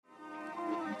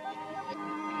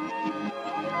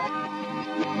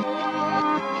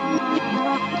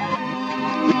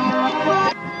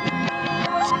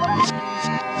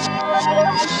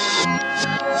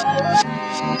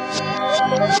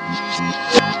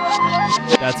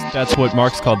That's what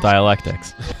Marx called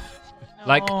dialectics.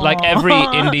 Like every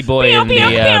indie boy in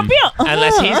the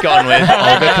unless he's gone with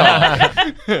Olga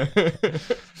Kong.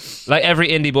 like every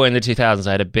indie boy in the 2000s,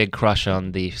 I had a big crush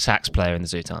on the sax player in the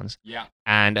Zootons. Yeah.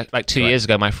 And like 2 years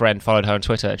ago, my friend followed her on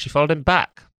Twitter, and she followed him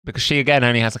back because she again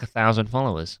only has like 1,000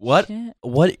 followers. What? Shit.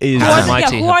 What is? Who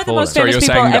are the most famous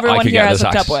people everyone here has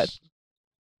hooked up with?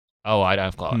 Oh,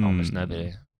 I've got almost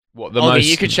nobody. What, Olga,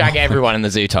 you could shag everyone in the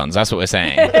Zootons. That's what we're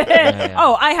saying. Yeah.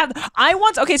 Oh, I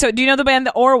once. Okay, so do you know the band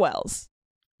The Orwells?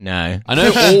 No. I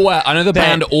know Orwell. I know the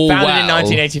band Orwell. Founded in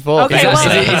 1984. Okay,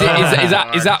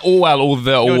 Is that Orwell or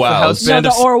the Orwells? No, the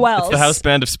Orwells. It's the house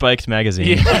band of Spiked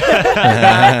magazine.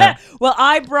 Well,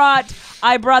 I brought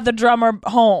the drummer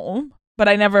home, but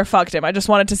I never fucked him. I just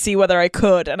wanted to see whether I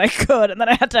could, and I could, and then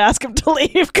I had to ask him to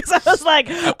leave because I was like,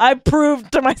 I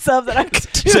proved to myself that I could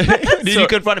do this. You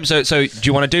confront him. So do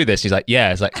you want to do this? He's like,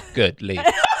 yeah. It's like, good, leave.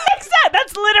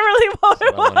 That's literally what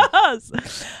it was.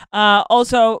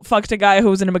 Also, fucked a guy who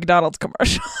was in a McDonald's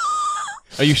commercial.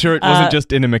 Are you sure it wasn't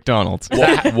just in a McDonald's?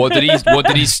 What did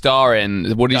he star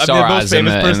in? What did he star as in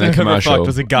the most famous person the I've ever commercial? fucked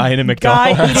was a guy in a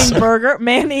McDonald's.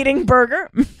 Man eating burger.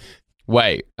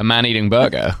 Wait, a man-eating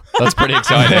burger? That's pretty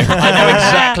exciting. I know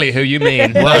exactly who you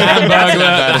mean. The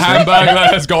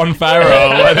Hamburglar has gone feral.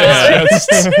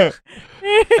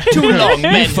 Too long,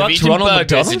 men have fucked eaten Ronald burgers.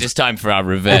 McDonald? It is time for our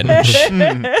revenge.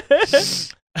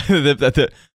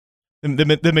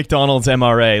 the McDonald's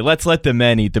MRA. Let's let the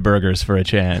men eat the burgers for a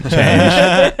change.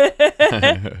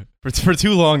 For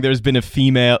too long, there's been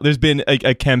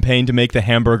a campaign to make the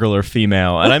Hamburglar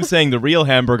female, and I'm saying the real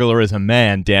Hamburglar is a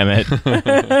man. Damn it!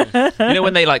 You know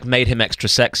when they like made him extra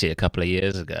sexy a couple of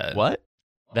years ago? What?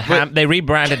 They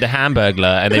rebranded the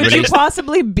Hamburglar and they Could you released.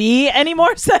 possibly be any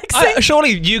more sexy? Surely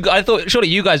you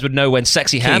guys would know when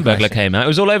Sexy Hamburglar came out. It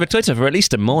was all over Twitter for at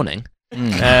least a morning.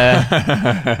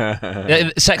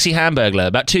 Sexy Hamburglar.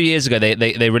 About 2 years ago,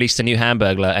 they released a new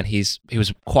Hamburglar, and he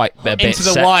was quite a bit Into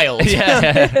the wild.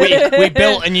 Yeah. we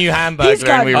built a new Hamburglar He's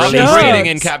got and we jugs. released breeding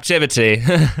it. in captivity.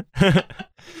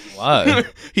 Whoa.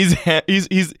 He's a he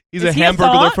a Hamburglar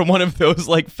thought? from one of those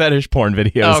like fetish porn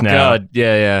videos Oh now. god,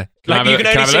 yeah. Like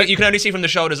you can only see from the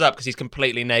shoulders up because he's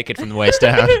completely naked from the waist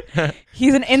down.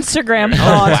 He's an Instagram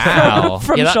thought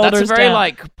from shoulders that's a very down.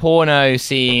 like porno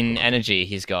scene energy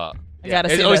he's got. I gotta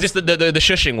see Is this. this the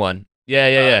shushing one?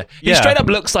 Yeah. He Yeah. straight up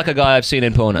looks like a guy I've seen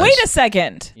in pornos. Wait a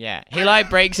second. Yeah. He like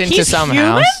breaks into He's some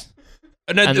human? house.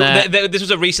 No, And this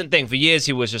was a recent thing. For years,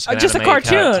 he was just an Just a animated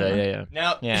cartoon. character. Yeah.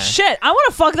 Now, Yeah. Shit, I want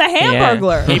to fuck the Yeah.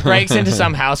 Hamburglar. He breaks into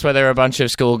some house where there are a bunch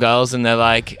of schoolgirls and they're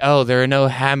like, oh, there are no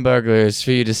hamburgers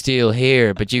for you to steal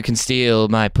here, but you can steal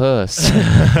my puss.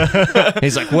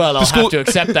 He's like, well, I'll have to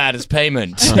accept that as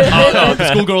payment. the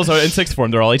schoolgirls are in sixth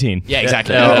form. They're all 18. Yeah,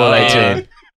 exactly. They're all 18.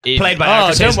 Played by Oh,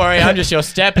 actresses. don't worry, I'm just your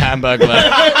step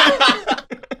hamburglar.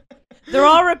 They're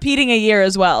all repeating a year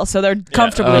as well, so they're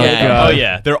comfortably. Oh, legal. yeah. Oh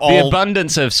yeah, they're The all.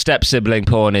 abundance of step sibling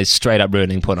porn is straight up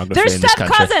ruining pornography They're in this step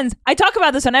country. cousins. I talk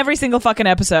about this on every single fucking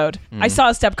episode. I saw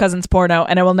a step cousins porno,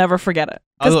 and I will never forget it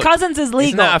because look, cousins is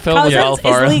legal. that a film with Will Cousins is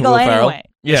Ferrell? legal Will Ferrell? anyway.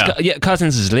 Yeah.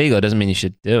 Cousins is legal. Doesn't mean you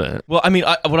should do it. Well, I mean,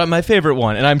 my favorite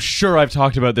one, and I'm sure I've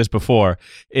talked about this before,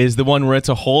 is the one where it's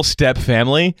a whole step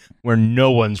family where no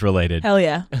one's related, Hell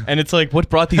yeah. and it's like, what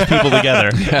brought these people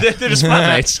together? They're just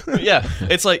flatmates. Yeah,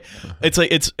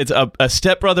 it's a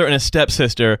stepbrother and a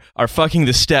stepsister are fucking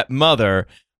the stepmother,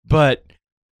 but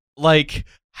like,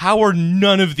 how are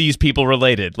none of these people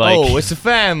related? Like, Oh, it's a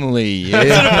family. is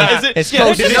it? It's Yeah,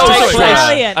 close this to is no also place.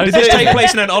 Australian. Does this take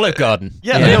place in an olive garden?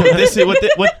 Yeah, no, this is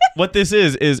what this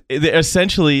is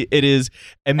essentially it is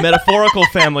a metaphorical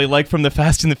family like from the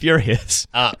Fast and the Furious.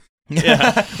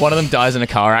 Yeah. One of them dies in a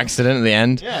car accident at the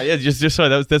end. Yeah, just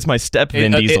sorry, that's my step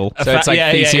Vin Diesel. So it's like in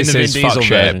the Vin Theseus's Diesel fuck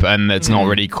ship, version. and it's not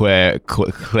really clear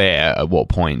at what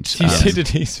point.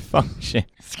 Thucydides' function.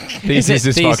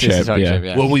 Theseus's fuck ship,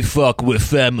 yeah. When we fuck, we're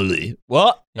family.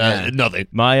 What? Yeah. Nothing.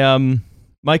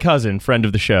 My cousin, friend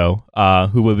of the show,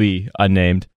 who will be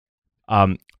unnamed,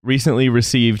 recently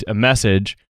received a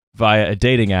message via a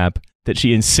dating app that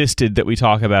she insisted that we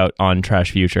talk about on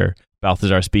Trashfuture,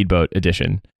 Balthasar Speedboat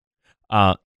edition.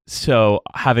 So,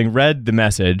 having read the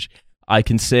message, I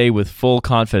can say with full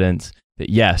confidence that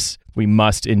yes, we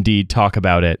must indeed talk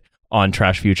about it on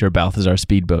Trashfuture, Balthasar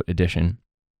Speedboat edition.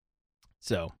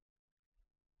 So,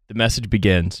 the message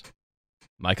begins,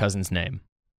 my cousin's name.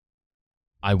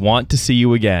 I want to see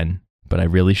you again, but I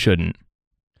really shouldn't.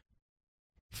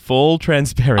 Full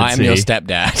transparency. I am your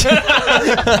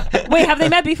stepdad. Wait, have they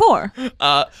met before?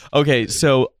 Okay,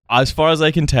 so as far as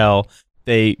I can tell,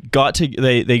 they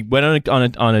went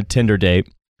on a Tinder date,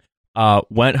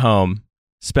 went home,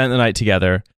 spent the night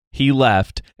together, He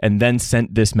left and then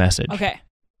sent this message. Okay.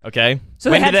 Okay?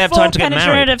 So When they did had they have full time to get married?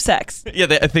 penetrative sex. Yeah,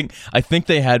 I think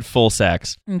they had full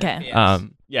sex. Okay.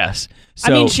 Yes.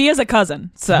 So I mean, she is a cousin,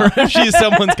 so. she's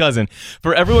someone's cousin.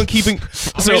 For everyone keeping...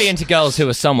 I'm really into girls who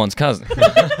are someone's cousin.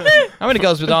 I'm into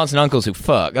girls with aunts and uncles who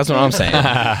fuck. That's what I'm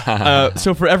saying.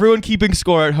 So for everyone keeping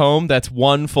score at home, that's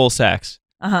 1 full sex.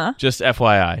 Uh-huh. Just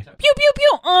FYI. Pew, pew,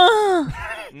 pew.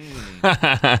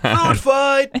 Food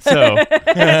fight! So,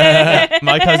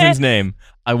 my cousin's name.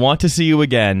 I want to see you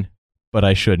again, but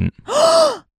I shouldn't.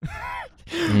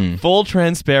 Full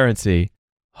transparency.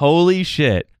 Holy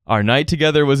shit. Our night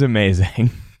together was amazing.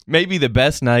 Maybe the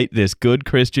best night this good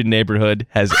Christian neighborhood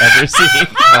has ever seen. Which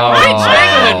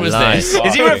neighborhood was nice. this?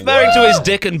 Is he referring to his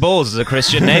dick and balls as a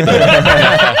Christian neighborhood?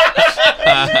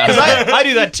 Because I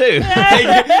do that too.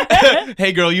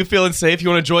 Hey girl, you feeling safe? You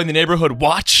want to join the neighborhood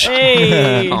watch?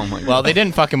 Hey. Oh my god. Well, they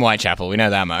didn't fuck in Whitechapel. We know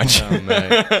that much.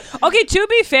 Okay, to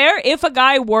be fair, if a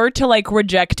guy were to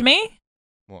reject me,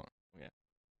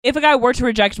 if a guy were to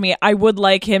reject me, I would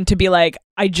like him to be like,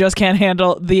 I just can't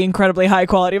handle the incredibly high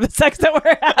quality of the sex that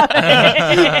we're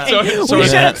having. We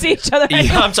shouldn't see each other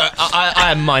anymore. I'm sorry.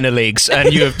 I am minor leagues,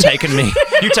 and you have taken me.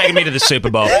 You've taken me to the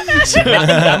Super Bowl.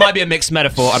 That might be a mixed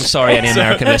metaphor. I'm sorry, any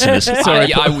American listeners.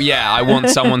 I want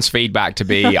someone's feedback to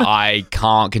be, I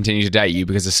can't continue to date you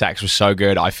because the sex was so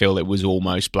good. I feel it was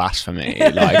almost blasphemy.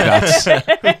 Like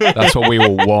that's what we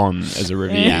will want as a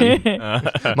review.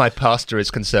 My pastor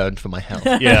is concerned for my health.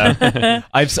 Yeah.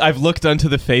 I've looked unto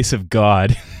the face of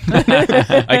God.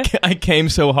 I came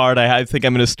so hard, I think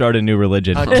I'm going to start a new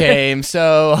religion. I came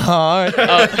so hard.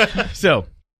 So,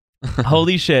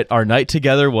 holy shit, our night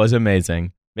together was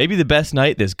amazing. Maybe the best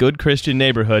night this good Christian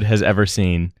neighborhood has ever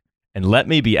seen. And let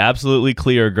me be absolutely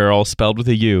clear, girl, spelled with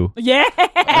a U. Yeah.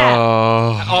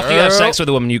 After you have sex with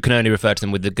a woman, you can only refer to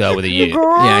them with the girl with a U.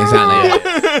 Yeah, exactly.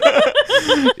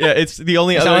 Yeah, it's the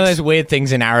only It's other... one of those weird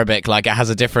things in Arabic, like it has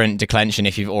a different declension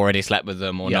if you've already slept with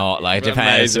them or not. Like, it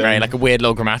depends. It's very like a weird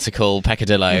little grammatical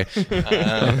peccadillo.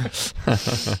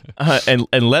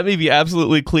 And let me be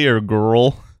absolutely clear,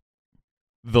 girl.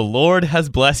 The Lord has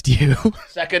blessed you.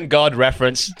 Second God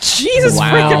reference. Jesus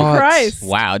freaking Christ.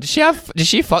 Wow. Did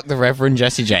she fuck the Reverend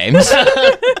Jesse James?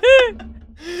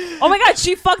 Oh my God,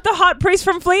 she fucked the hot priest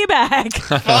from Fleabag.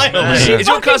 Finally. Is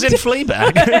your cousin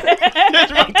Fleabag?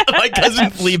 My cousin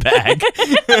Fleabag.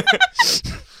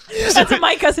 That's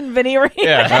my cousin Vinny Reed.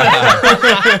 Yeah.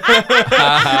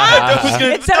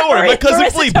 Don't worry, my cousin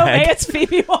Fleabag. It's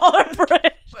Phoebe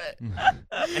Waller-Bridge.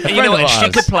 And you know what? She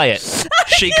could play it.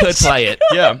 She could play it.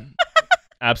 Yeah.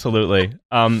 Absolutely.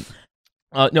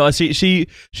 No, she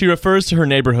refers to her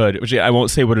neighborhood, which I won't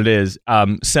say what it is,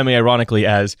 semi-ironically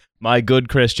as my good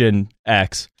Christian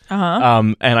ex.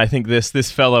 Uh-huh. And I think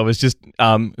this fellow is just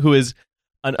who is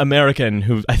an American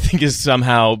who I think is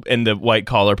somehow in the white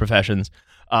collar professions,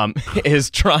 is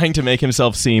trying to make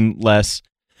himself seem less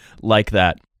like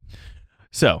that.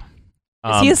 So,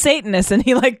 is he a Satanist and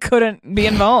he couldn't be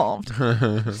involved?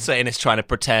 Satanist trying to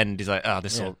pretend. He's like, oh,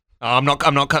 this will. Oh, I'm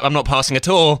not passing at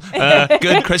all.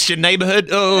 Good Christian neighborhood.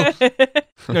 Oh,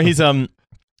 no, he's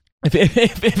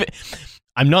if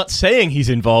I'm not saying he's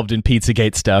involved in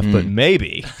Pizzagate stuff, but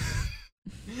maybe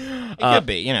It could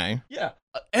be, you know. Yeah,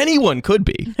 anyone could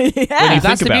be. Yeah,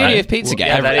 That's the beauty of Pizzagate.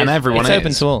 and everyone it's is.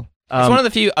 open to all. It's one of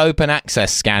the few open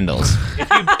access scandals. if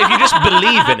you just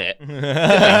believe in it.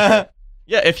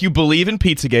 Yeah, if you believe in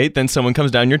Pizzagate, then someone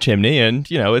comes down your chimney, and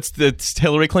it's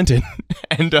Hillary Clinton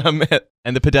and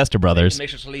the Podesta brothers. Make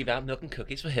sure to leave out milk and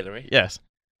cookies for Hillary. Yes.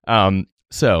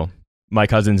 So my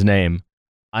cousin's name.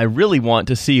 I really want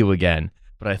to see you again,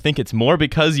 but I think it's more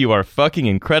because you are fucking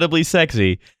incredibly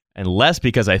sexy, and less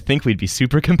because I think we'd be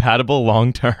super compatible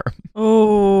long term.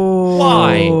 Oh.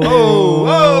 Why?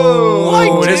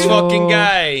 Oh, This fucking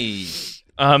gay.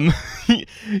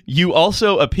 You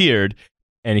also appeared,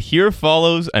 and here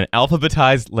follows an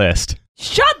alphabetized list.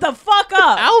 Shut the fuck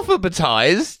up.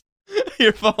 Alphabetized?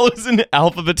 Here follows an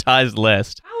alphabetized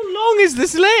list. How long is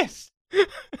this list?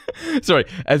 Sorry,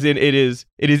 as in it is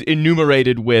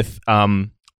enumerated with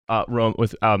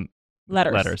letters.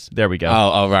 There we go.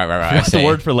 Oh, right. What's the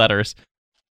word for letters?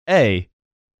 A.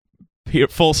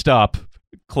 Full stop.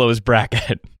 Close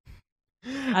bracket.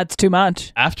 That's too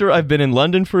much. After I've been in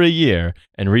London for a year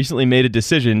and recently made a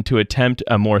decision to attempt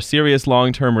a more serious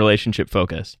long-term relationship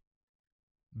focus.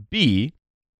 B.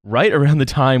 Right around the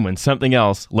time when something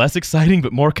else, less exciting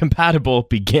but more compatible,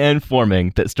 began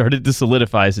forming that started to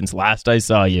solidify since last I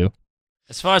saw you.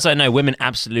 As far as I know, women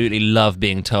absolutely love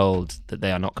being told that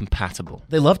they are not compatible.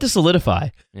 They love to solidify.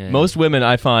 Yeah. Most women,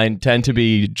 I find, tend to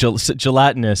be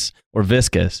gelatinous or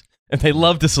viscous, and they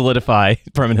love to solidify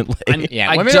permanently.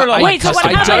 Yeah, women are like, Wait, so what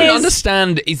I about don't is-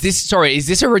 understand. Is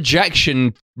this a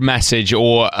rejection message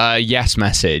or a yes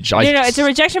message? No, it's a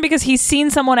rejection because he's seen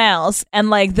someone else, and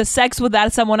like the sex with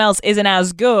that someone else isn't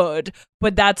as good,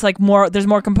 but that's like there's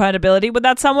more compatibility with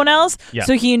that someone else. Yeah.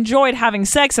 So he enjoyed having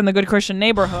sex in the good Christian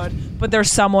neighborhood, but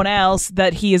there's someone else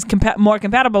that he is more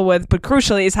compatible with, but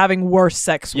crucially is having worse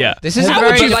sex with. Yeah. this is a How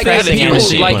would very you like depressing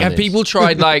energy. have people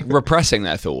tried like repressing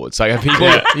their thoughts? Like have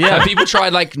people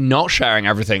tried like not sharing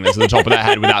everything that's at the top of their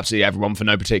head with absolutely everyone for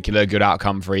no particular good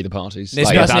outcome for either parties? This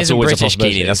like, person that's isn't always a British,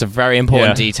 possibility. Keely. That's a very important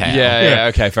Yeah. detail. Yeah,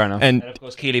 okay, fair enough. And Of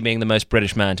course, Keely being the most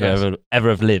British man to ever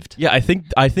have lived. yeah, I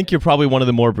think you're probably one of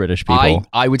the more British people.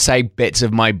 I would say bits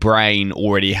of my brain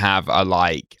already have a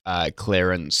like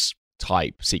clearance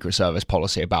type Secret Service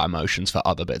policy about emotions for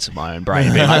other bits of my own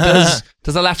brain. Being like,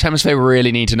 does the left hemisphere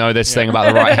really need to know this thing about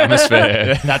the right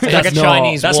hemisphere? That's like a not,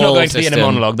 Chinese That's wall not going to be in a system.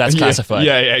 monologue. That's classified.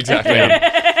 Yeah, exactly.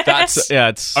 That's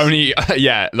it's only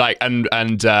like and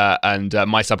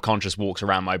my subconscious walks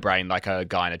around my brain like a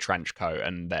guy in a trench coat,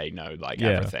 and they know like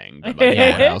everything, but like,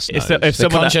 no one else knows. if The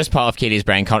someone conscious part of Keely's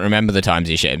brain can't remember the times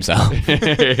he shit himself. yeah,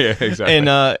 exactly. and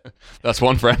That's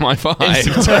one for MI5.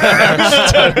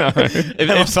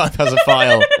 As a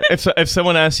file. if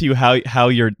someone asks you how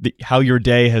your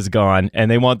day has gone and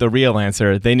they want the real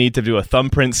answer, they need to do a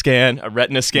thumbprint scan, a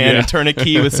retina scan, and turn a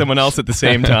key with someone else at the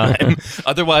same time.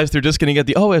 Otherwise, they're just going to get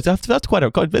that's quite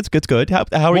it's good. How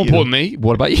are More you? importantly,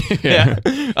 what about you? Yeah.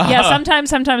 Yeah,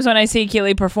 sometimes when I see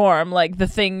Keely perform, like the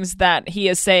things that he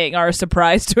is saying are a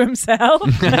surprise to himself.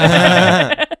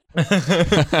 I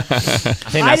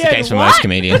think that's the case for most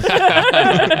comedians.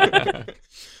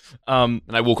 And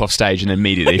I walk off stage and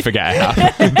immediately forget it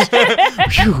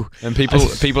happened. Phew. And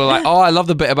people are like, "Oh, I love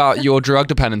the bit about your drug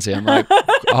dependency." I'm like,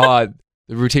 "Oh,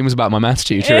 the routine was about my maths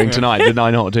tutoring tonight. Did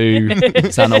I not do?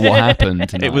 Is that not what happened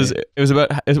tonight?"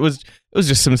 It was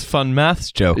just some fun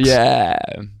maths jokes. Yeah.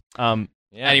 Um.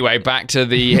 Anyway, back to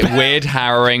the weird,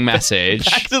 harrowing message.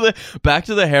 Back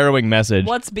to the harrowing message.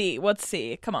 What's B? What's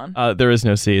C? Come on. There is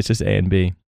no C. It's just A and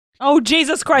B. Oh,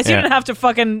 Jesus Christ. You Yeah. didn't have to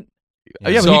fucking...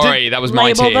 Yeah, but Sorry, that was my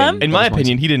label team. them? In my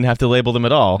opinion, he didn't have to label them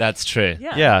at all. That's true.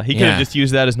 Yeah. He could have just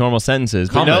used that as normal sentences.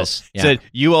 But no, Commas. Yeah. said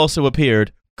you also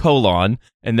appeared,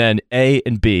 and then A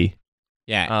and B.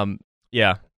 Yeah.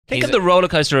 Yeah. Think of the roller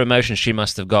coaster of emotions she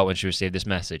must have got when she received this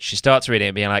message. She starts reading it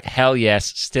and being like, hell yes,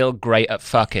 still great at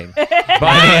fucking. By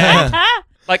the end,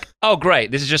 like, oh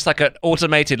great, this is just like an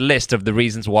automated list of the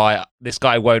reasons why this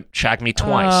guy won't shag me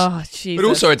twice. Oh, Jesus. But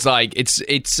also, it's like it's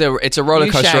a roller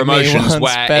You coaster shagged of me emotions once,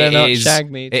 where better it not is.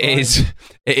 shag me It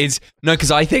is no,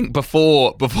 because I think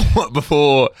before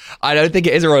I don't think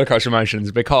it is a roller coaster of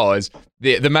emotions because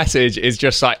the message is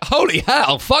just like, holy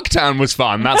hell, Fucktown was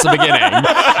fun. That's the beginning,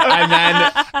 and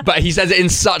then but he says it in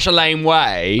such a lame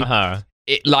way. Uh-huh.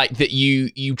 It like that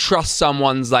you trust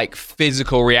someone's like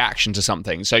physical reaction to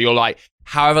something. So you're like,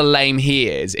 however lame he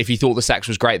is, if he thought the sex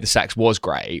was great, the sex was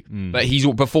great. But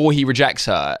before he rejects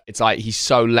her, it's like he's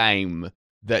so lame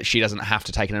that she doesn't have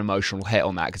to take an emotional hit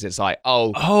on that because it's like,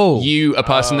 you, a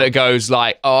person that goes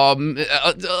like,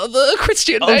 the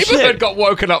Christian neighborhood shit. got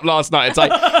woken up last night. It's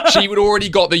like she would already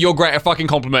got the you're great at fucking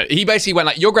compliment. He basically went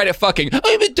like, you're great at fucking.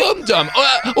 I'm a dum-dum.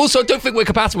 Also, I don't think we're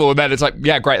compatible. And then it's like,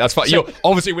 yeah, great, that's fine.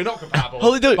 Obviously, we're not compatible.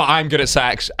 Holy dude. But I'm good at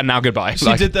sex, and now goodbye. She's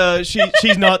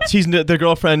the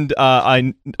girlfriend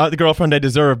the girlfriend I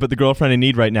deserve, but the girlfriend I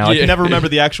need right now. I Yeah. can never remember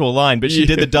the actual line, but she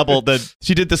did the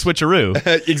switcheroo.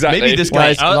 Exactly. Maybe this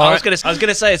guy's I was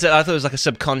gonna say I thought it was like a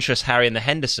subconscious Harry and the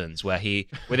Hendersons where he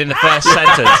within the first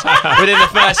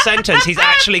sentence he's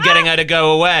actually getting her to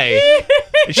go away.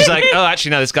 And she's like, oh,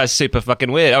 actually no, this guy's super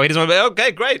fucking weird. Oh, he doesn't want to be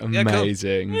okay, great. Yeah, cool.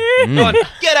 Amazing. Go on,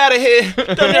 get out of here.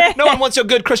 No one wants your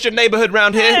good Christian neighborhood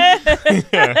round here.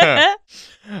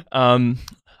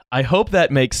 I hope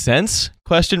that makes sense?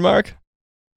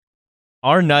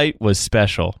 Our night was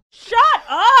special. Shut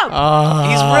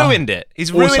up! He's ruined it.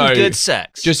 He's ruined Also, good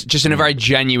sex. Just in a very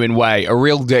genuine way, a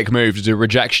real dick move to do a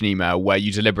rejection email where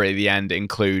you deliberately at the end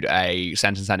include a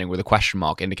sentence ending with a question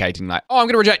mark indicating like, oh, I'm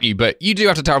going to reject you, but you do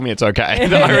have to tell me it's okay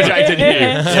that I rejected you.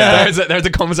 Yeah. There's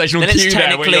a conversational then it's cue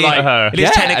there where you're technically, like, it is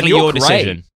yeah, technically and your you're great.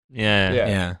 decision. Yeah.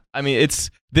 Yeah. I mean,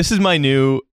 this is my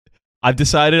new. I've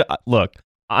decided. Look,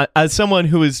 as someone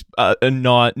who is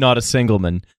not a single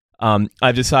man,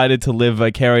 I've decided to live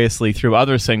vicariously through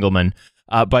other single men.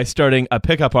 by starting a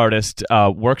pickup artist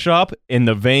workshop in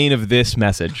the vein of this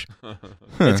message.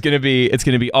 It's gonna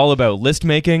be all about list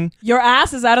making. Your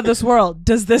ass is out of this world.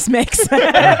 Does this make sense?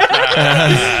 Yeah,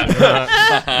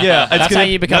 That's how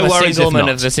you become a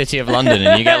singleman of the city of London,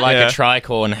 and you get like a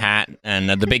tricorn hat and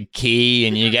the big key,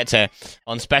 and you get to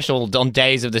on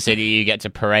days of the city you get to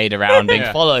parade around being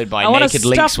followed by naked lynx women. I want to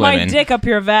stuff my dick up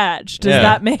your vag. Does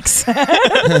that make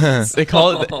sense? They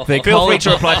call it. Feel free to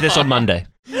reply to this on Monday.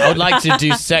 I would like to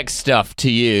do sex stuff to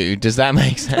you. Does that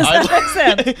make sense? Does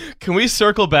that make sense? Can we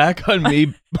circle back on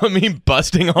me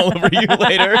busting all over you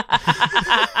later?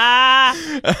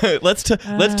 Let's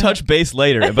touch base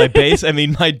later. And by base, I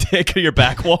mean my dick or your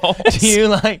back wall. Do you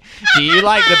like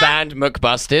the band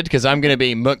McBusted? Because I'm going to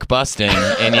be McBusting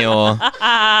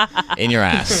in your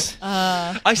ass.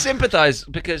 I sympathize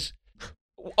because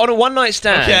on a one-night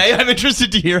stand... Okay, I'm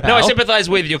interested to hear how. No, I sympathize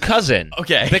with your cousin.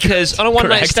 Okay. Because on a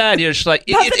one-night stand, you're just like...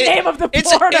 That's the name of the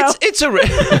porno. It's a...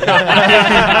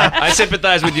 I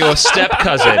sympathize with your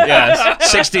step-cousin.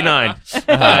 Yes. 69.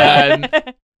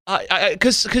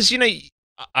 Because, you know...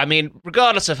 I mean,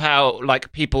 regardless of how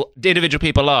individual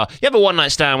people are, you have a one-night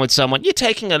stand with someone, you're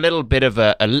taking a little bit of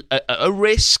a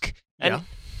risk. And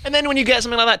then when you get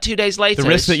something like that 2 days later... The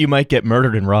risk that you might get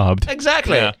murdered and robbed.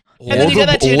 Exactly. Yeah. And then you get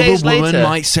that 2 days later. Woman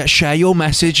might share your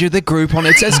message with the group on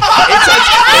it. It's as bad.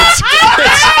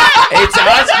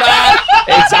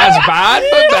 It's as bad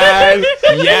for men.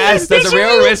 Yes, there's a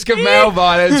real risk of male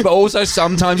violence, but also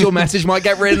sometimes your message might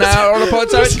get written out on a pod,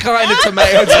 so it's kind of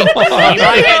tomato. You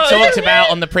might get talked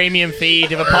about on the premium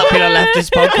feed of a popular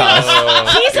leftist podcast.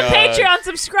 He's a Patreon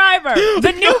subscriber.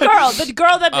 The new girl, the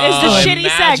girl that is the shitty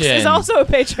sex, is also a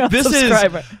Patreon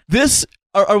subscriber.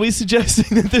 Are we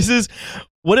suggesting that this is...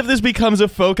 What if this becomes a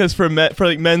focus for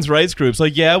men's rights groups?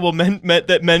 Like,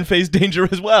 men face danger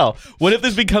as well. What if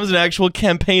this becomes an actual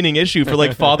campaigning issue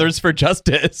for Fathers for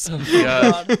Justice?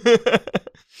 Oh,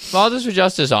 Fathers for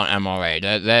Justice aren't MRA.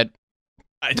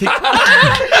 I think.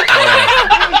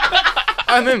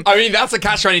 I mean, that's a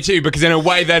catch-22 because in a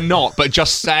way they're not, but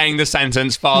just saying the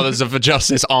sentence "Fathers for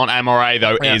Justice aren't MRA"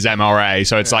 though is MRA,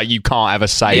 so it's like you can't ever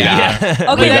say that.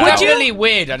 Yeah. Okay, that's really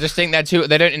weird. I just think they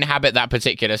don't inhabit that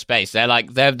particular space. They're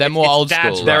they're more old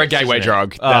school. They're a gateway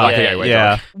drug. They're like a gateway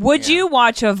drug. Would you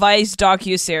watch a Vice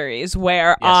docuseries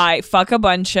where I fuck a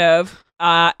bunch of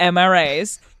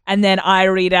MRAs and then I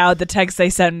read out the text they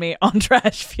send me on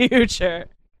Trashfuture?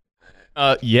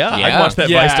 I'd watch that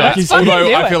Vice docuseries.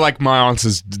 Although I feel like my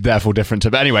answer's therefore different.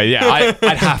 But anyway,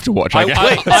 I'd have to watch. I would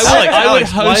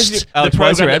host the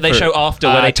program that they show after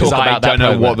where they talk about that. I don't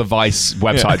know what the Vice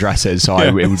website address is, so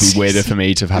it would be weirder for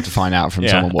me to have to find out from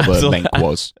someone what the link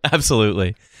was.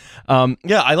 Absolutely.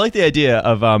 I like the idea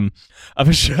of a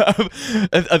show.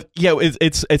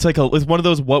 It's one of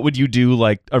those what would you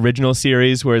do original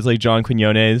series where it's like John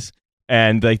Quinones.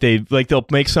 And they'll make they'll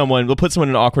put someone in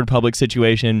an awkward public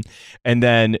situation, and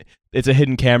then it's a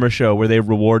hidden camera show where they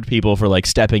reward people for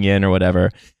stepping in or whatever,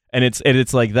 and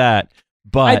it's like that.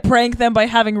 But I prank them by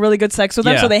having really good sex with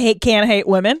them, so they can't hate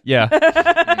women. Yeah,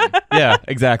 yeah,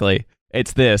 exactly.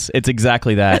 It's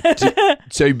exactly that.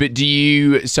 But do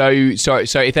you? So if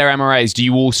they're MRAs, do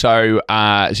you also?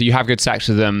 So you have good sex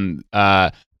with them.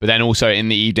 But then also in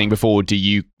the evening before, do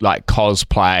you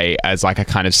cosplay as a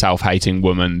kind of self-hating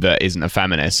woman that isn't a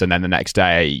feminist, and then the next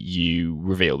day you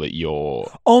reveal that you're...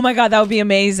 Oh my God, that would be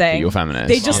amazing. You're feminist.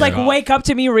 They just wake up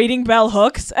to me reading bell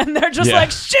hooks, and they're just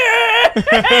shit! No!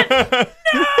 They're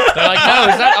like, no,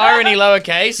 is that irony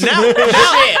lowercase?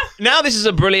 Now this is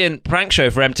a brilliant prank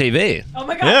show for MTV. Oh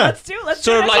my God, let's do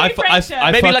sort of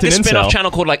maybe a spin-off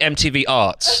channel called MTV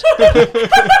Arts.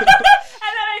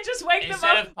 Just wake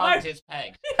Instead them up. Of punked, it's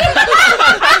pegged.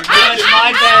 It's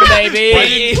my turn,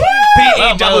 baby.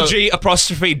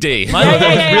 P-E-G-G'-D.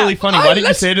 That's really funny. Why didn't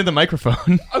you say it in the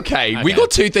microphone? Okay, we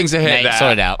got two things to hit there.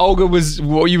 Sort it out. Olga,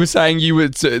 what you were saying, you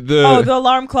would... the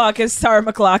alarm clock is Sarah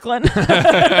McLachlan.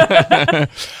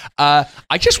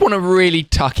 I just want to really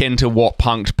tuck into what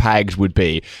punked pegged would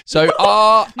be. So,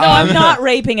 no, I'm not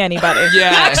raping anybody.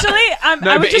 Yeah. Actually,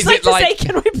 I would just like to say,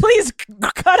 can we please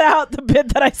cut out the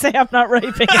bit that I say I'm not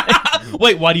raping?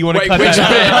 Wait, why do you want to cut that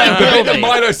out? The bit that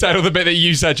Milo said or the bit that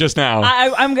you said just now?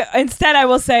 Instead, I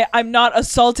will say I'm not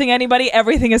assaulting anybody.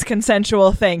 Everything is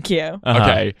consensual. Thank you.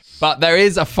 Okay, but there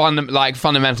is a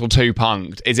fundamental to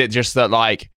punked. Is it just that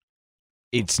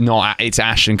it's not? It's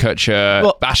Ashton Kutcher.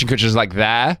 Well, Ashton Kutcher's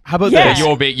there. How about that?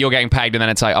 You're getting pegged, and then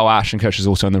it's Ashton Kutcher's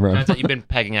also in the room. I thought you've been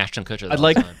pegging Ashton Kutcher. I'd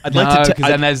like to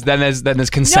because then there's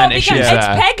consent issues. No, because it's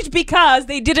pegged because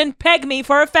they didn't peg me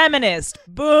for a feminist.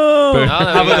 Boom.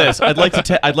 How about this? I'd like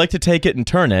to take it and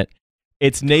turn it,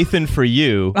 it's Nathan for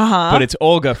you, Uh-huh. but it's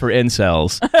Olga for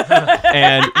incels.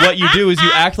 And what you do is you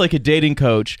act like a dating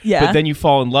coach, Yeah. but then you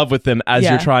fall in love with them as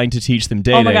Yeah. you're trying to teach them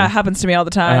dating. Oh my god, it happens to me all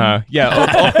the time.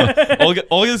 Yeah,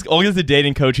 Olga's the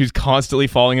dating coach who's constantly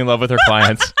falling in love with her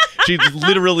clients. She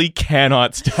literally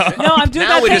cannot stop. No, I'm doing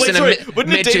Now that we're thing. just in a Wait,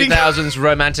 wouldn't mid the dating- 2000s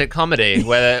romantic comedy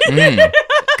where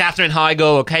Katherine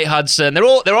Heigl or Kate Hudson,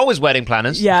 they're always wedding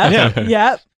planners.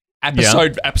 Yeah.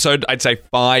 Episode I'd say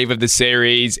 5 of the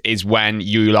series is when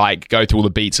you like go through all the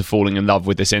beats of falling in love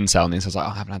with this incel, and the incel's like,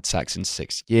 I haven't had sex in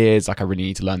 6 years, like I really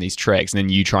need to learn these tricks, and then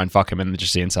you try and fuck him, and then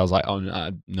just the incel's like, oh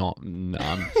no, not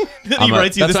He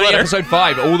writes you that's this only letter. episode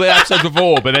 5, all the episodes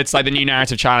before, but it's like the new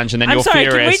narrative challenge, and then I'm you're sorry,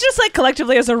 furious. can we just like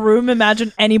collectively as a room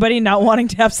imagine anybody not wanting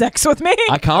to have sex with me?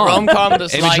 I can't. Rom-com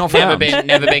that's Image like not never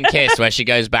found. been kissed, where she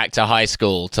goes back to high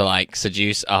school to like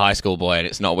seduce a high school boy, and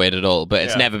it's not weird at all, but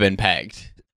it's never been pegged.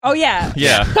 Oh yeah.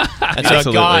 Yeah. And so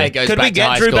a guy goes Could we back to get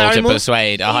high Drew school to Barrymore?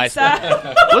 persuade a high It's,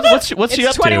 school. What's she up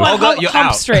it's to? 21 Olga, you're Hump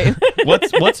out. Street.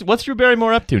 What's Drew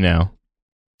Barrymore up to now?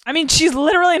 I mean, she's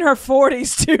literally in her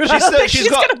 40s, dude. I don't think she's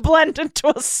gonna blend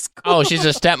into a school. Oh, she's a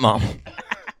stepmom.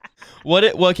 What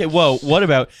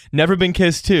about Never Been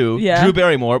Kissed 2? Yeah. Drew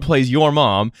Barrymore plays your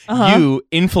mom. Uh-huh. You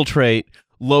infiltrate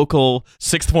local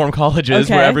sixth form colleges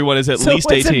Okay. where everyone is at So least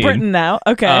it's 18. in Britain now.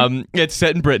 Okay. It's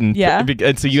set in Britain. Yeah.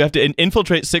 And so you have to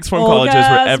infiltrate sixth form Olga's colleges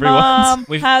where everyone's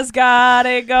mom has got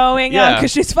it going on Yeah. because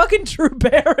she's fucking Drew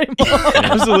Barrymore.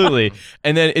 absolutely.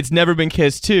 And then it's Never Been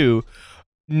Kissed 2.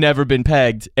 Never been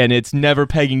pegged, and it's never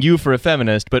pegging you for a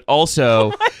feminist, but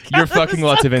also you're fucking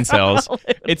lots of incels.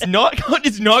 It's not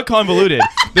convoluted.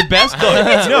 The best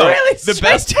really the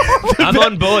best I'm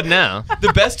on board now.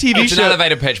 the best TV It's an show.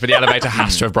 elevator pitch, but the elevator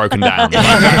has to have broken down.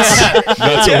 That's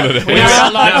all it is. We're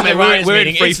not like the we're writers' in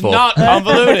meeting. free It's fall. not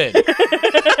convoluted.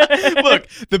 Look,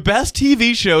 the best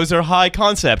TV shows are high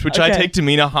concept, which I Okay. take to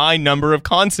mean a high number of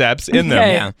concepts in them.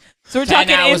 Okay. Yeah. So we're 10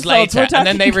 talking hours insults. later, We're talking... and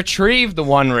then they retrieve the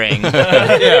One Ring,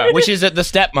 which is at the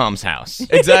stepmom's house.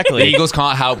 The Exactly. Eagles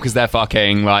can't help because they're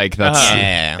fucking like that's.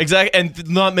 Yeah. Exactly, and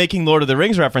not making Lord of the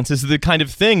Rings references is the kind of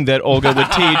thing that Olga would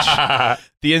teach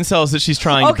the incels that she's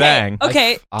trying to bang.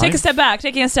 Okay. Taking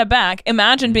a step back.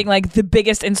 Imagine being like the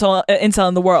biggest incel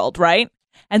in the world, right?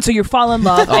 And so you fall in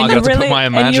love, Oh, I'm and you gonna have to really, put my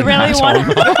and you imagine really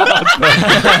hat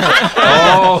want.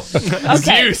 Oh,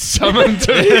 Okay. you summoned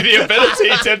to me the ability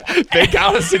to think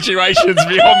out of situations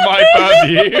beyond my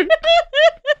purview.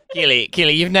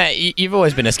 Keely, you've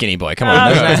always been a skinny boy. Come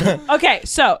on. Okay,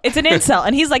 so it's an incel,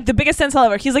 and he's like the biggest incel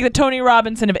ever. He's like the Tony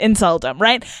Robinson of inceldom,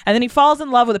 right? And then he falls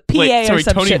in love with a PA Wait, or sorry,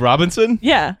 some Tony shit. Robinson?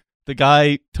 Yeah. The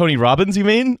guy Tony Robbins, you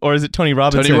mean? Or is it Tony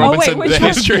Robinson? Tony Robinson, which the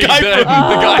one? history, The guy the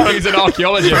guy who's an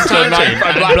archaeologist and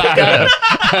like Blackadder.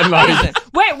 And like,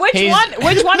 Wait,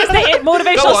 which one is the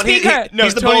motivational on, speaker? No,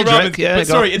 He's it's the Tony Baldric. Robbins. Yeah, but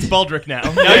go sorry, on. it's Baldric now.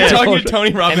 Now you're talking to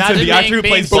Tony Robinson, Imagine the actor who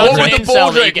being plays so what Baldric. would the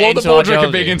incel that you Baldric? get What the into Baldric of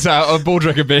archaeology. being incel?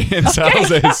 Baldric of being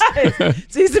incels is.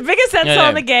 So he's the biggest incel Yeah.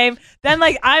 in the game. Then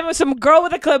like I'm some girl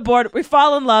with a clipboard. We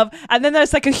fall in love, and then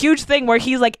there's like a huge thing where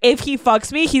he's like, if he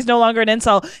fucks me, he's no longer an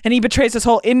incel, and he betrays his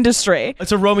whole industry.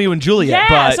 It's a Romeo and Juliet,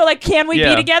 Yeah. but So like, can we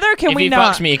yeah. be together? Can If we he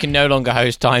not? fucks me, he can no longer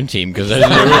host Time Team because those are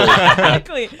the rules.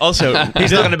 Exactly. also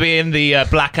He's not going to be in the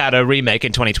Blackadder remake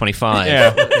in 2025.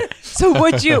 yeah. So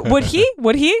would he?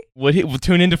 Would he? We'll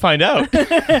tune in to find out.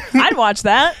 I'd watch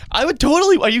that. I would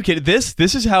totally. Are you kidding? This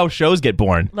is how shows get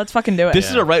born. Let's fucking do it. This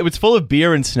is a right. It's full of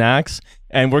beer and snacks,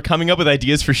 and we're coming up with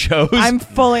ideas for shows. I'm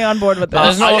fully on board with this.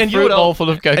 There's not a and you know fruit what bowl else- full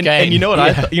of cocaine. And you know what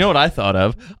I thought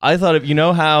of? I thought of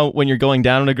how when you're going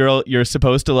down on a girl, you're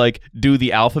supposed to like do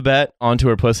the alphabet onto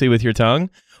her pussy with your tongue.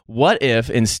 What if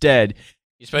instead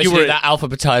You're supposed you to were- do that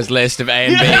alphabetized list of A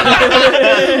and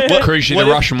B. Crucially, what the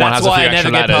if- Russian one that's has a why few I never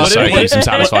extra get letters, past so it. it keeps them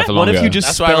satisfied for what longer. if you just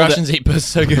That's why spelled Russians eat puss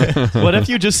so good. what if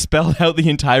you just spelled out the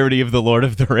entirety of the Lord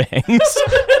of the Rings,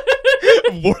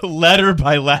 letter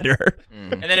by letter?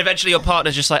 And then eventually your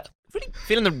partner's just like,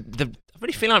 I'm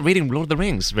really feeling like reading Lord of the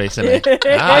Rings recently. I think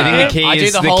the key I do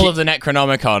is the whole of the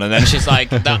Necronomicon, and then she's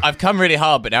like, I've come really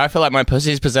hard, but now I feel like my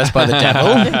pussy's possessed by the devil.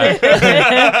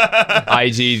 I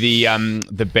do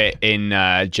the bit in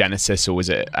Genesis, or was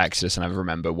it Exodus? I never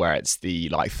remember, where it's the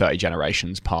like 30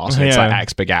 generations past. And It's Yeah. like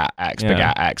X begat X Yeah.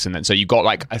 begat X, and then so you got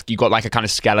like a kind of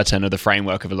skeleton of the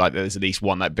framework of like there's at least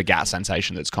one like begat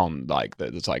sensation that's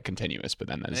that's like continuous, but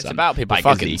then there's It's about people like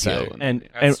fucking, Ezekiel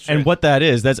so- And what that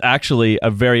is, that's actually a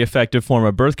very effective form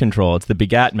of birth control. It's the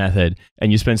begat method,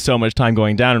 and you spend so much time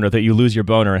going down on it that you lose your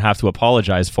boner and have to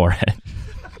apologize for it.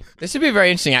 This would be very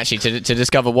interesting, actually, to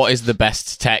discover what is the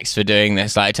best text for doing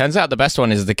this. Like, it turns out the best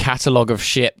one is the catalogue of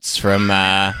ships from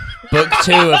Book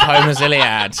 2 of Homer's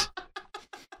Iliad.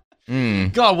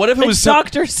 God, what if it was It's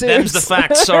Dr. Seuss. Them's the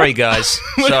facts. Sorry, guys.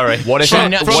 Sorry. What if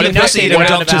From it, the what if pussy it, to what if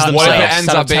roundabouts it, what if it themselves. ends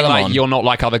Son up of being like Telemon. you're not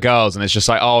like other girls, and it's just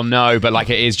like, oh no, but like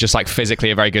it is just like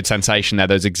physically a very good sensation there.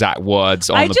 Those exact words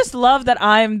on I the just love that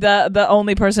I'm the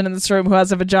only person in this room who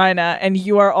has a vagina, and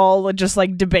you are all just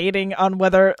like debating on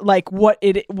whether like what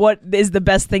is the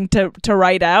best thing to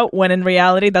write out, when in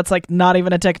reality that's like not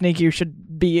even a technique you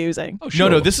should be using. Oh, sure.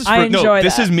 No, this is I enjoy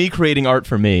this that. is me creating art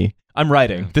for me. I'm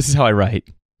writing. This is how I write.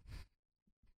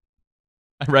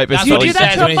 I write. That's You what do he that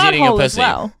says to a when he's eating your butthole as pussy.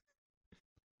 well.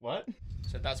 What?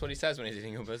 So that's what he says when he's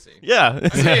eating your pussy. Yeah. I'm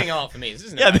creating art for me. This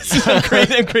isn't Yeah, this is I'm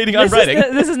creating. I'm This writing.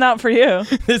 is this is not for you.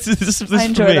 This is I for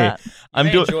enjoy me. that. I'm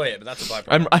I doing. enjoy it, but that's a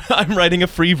byproduct. I'm writing a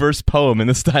free verse poem in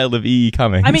the style of E.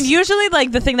 Cummings. I mean, usually,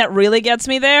 like, the thing that really gets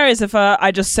me there is if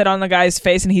I just sit on the guy's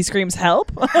face and he screams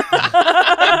help.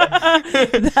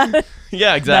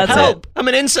 yeah, exactly. That's Help! I'm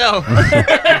an incel.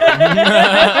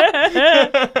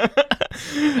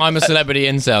 I'm a celebrity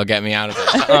incel. Get me out of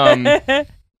it.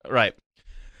 Right.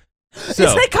 It's So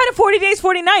like kind of 40 Days,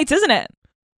 40 Nights, isn't it?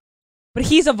 But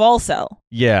he's a Volcel.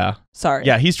 yeah, Sorry.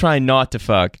 yeah, he's trying not to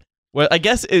fuck. Well, I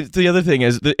guess the other thing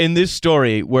is that in this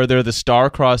story where they're the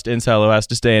star-crossed incel who has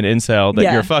to stay an incel that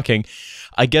Yeah. you're fucking,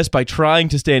 I guess by trying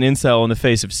to stay an incel in the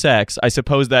face of sex, I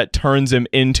suppose that turns him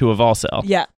into a Volcel.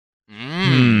 Yeah.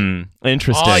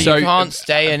 Interesting. Oh, you So- can't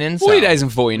stay an incel. 40 Days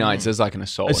and 40 Nights. There's like an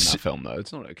assault in As- that film though.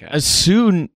 It's not okay. As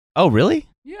soon... Oh, really?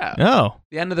 Yeah. Oh.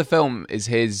 The end of the film is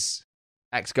his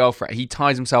ex-girlfriend. He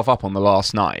ties himself up on the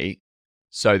last night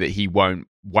so that he won't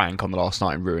wank on the last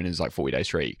night and ruin his like 40-day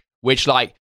streak. Which,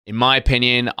 like, in my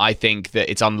opinion, I think that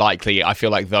it's unlikely. I feel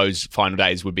like those final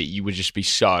days would be, you would just be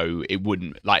so, it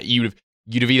wouldn't, like, you'd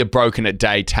have either broken at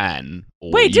day 10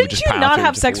 or Wait, you would didn't just you power not through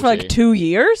have to sex for 40. like 2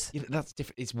 years? Yeah, that's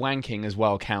different. It's wanking as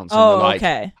well counts. Oh, under, like,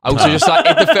 okay. Also, just like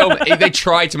if the film, if they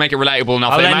tried to make it relatable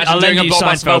enough, they imagine I'll doing lend a you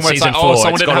blockbuster film Seinfeld where it's like, season oh, 4.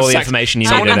 someone It's didn't got have all the sex. information you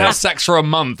Someone need in didn't have it. sex for a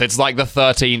month. It's like the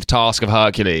 13th task of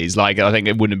Hercules. Like, I think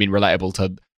it wouldn't have been relatable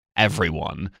to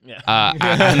everyone.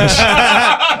 And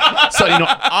certainly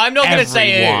not. I'm not going to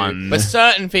say Everyone who, but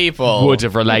certain people would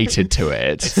have related to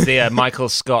it. It's the Michael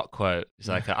Scott quote. He's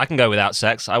like, I can go without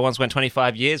sex. I once went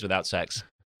 25 years without sex.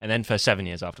 And then for 7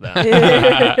 years after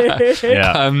that.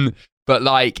 Yeah. But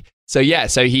like, so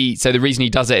the reason he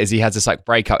does it is he has this like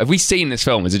breakup. Have we seen this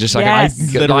film? Is it just like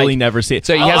Yes. I literally never see it.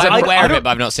 So he has I'm a aware of I it, but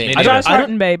I've not seen it. I Josh I don't-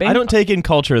 Martin, baby. I don't take in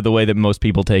culture the way that most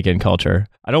people take in culture.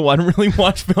 I don't really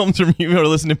watch films or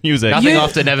listen to music. Nothing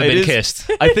after Never It Been is-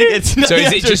 Kissed. I think it's... So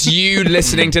is it just you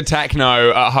listening to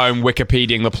techno at home,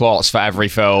 Wikipediaing the plots for every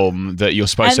film that you're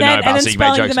supposed to know about, and then so you make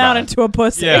spelling jokes them out about it? into a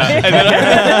pussy. Yeah, and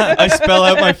then I spell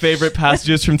out my favorite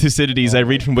passages from Thucydides. I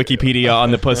read from Wikipedia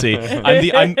on the pussy.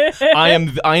 I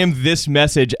am this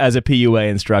message as a PUA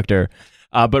instructor,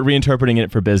 but reinterpreting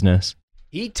it for business.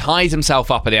 He ties himself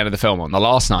up at the end of the film on the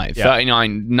last night, Yeah.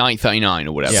 39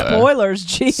 or whatever. Spoilers,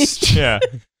 jeez. Yeah,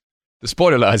 The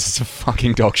spoiler alert is it's a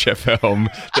fucking dog shit film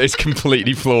that is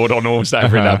completely flawed on almost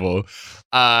every level.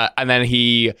 And then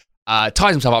he ties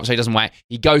himself up so he doesn't wet.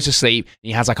 He goes to sleep. And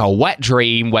he has like a wet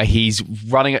dream where he's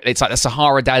running. It's like the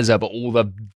Sahara Desert, but all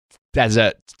the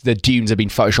dunes have been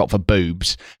photoshopped for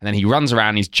boobs. And then he runs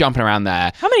around. He's jumping around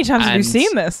there. How many times have you And-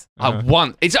 seen this? I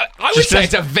would say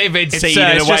it's a vivid scene in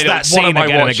a it's way just that that what scene am I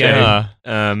again and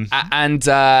watching? again.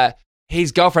 And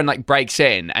his girlfriend like breaks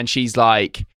in and she's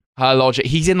like, her logic,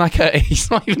 he's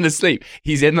not even asleep,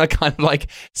 he's in a kind of like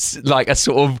a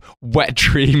sort of wet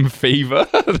dream fever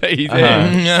that he's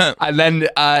in. And then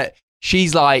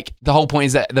she's like, the whole point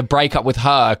is that the breakup with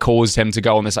her caused him to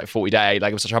go on this like 40-day,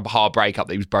 like it was such a hard breakup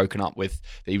that he was broken up with,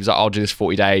 that he was like, I'll do this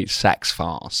 40-day sex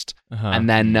fast. And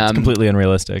then it's completely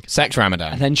unrealistic. Sex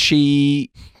Ramadan. and then she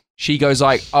goes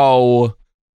like, oh,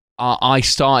 I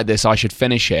started this, I should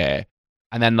finish it.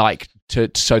 And then like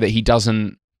so that he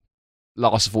doesn't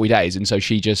last 40 days. And so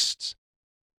she just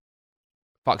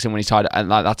fucks him when he's tired. And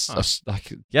like that's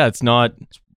like Yeah, it's not.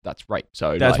 that's rape.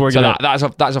 So That's like, where we're so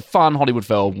gonna- that's a fun Hollywood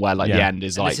film where like Yeah. the end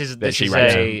is And like this that is she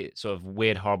rapes him. a sort of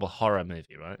weird, horrible horror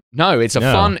movie, right? No, it's a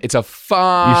No. fun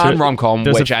should- rom-com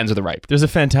there's which a- ends with a rape. There's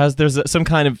some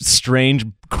kind of strange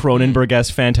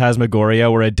Cronenberg-esque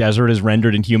phantasmagoria where a desert is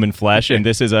rendered in human flesh, and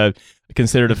this is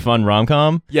considered a fun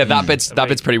rom-com. Yeah, that bit's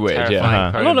pretty weird. Yeah.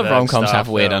 Uh-huh. A lot of rom-coms stuff, have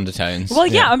weird yeah. undertones. Well,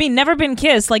 yeah, I mean, Never Been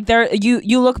Kissed. Like,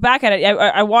 you look back at it.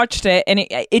 I watched it, and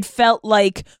it felt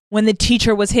like when the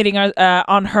teacher was hitting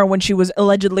on her when she was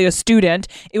allegedly a student,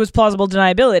 it was plausible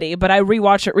deniability. But I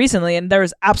rewatched it recently, and there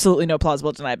is absolutely no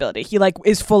plausible deniability. He like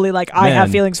is fully like, I have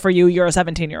Man. feelings for you. You're a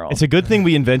 17-year-old. It's a good thing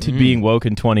we invented being woke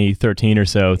in 2013 or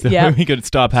so. That Yeah. we could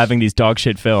stop stop having these dog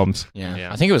shit films.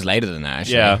 Yeah. I think it was later than that,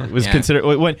 actually. Yeah, it was considered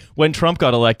when Trump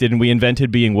got elected and we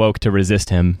invented being woke to resist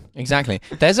him. Exactly.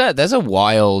 There's a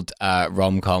wild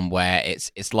rom-com where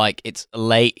it's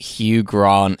late Hugh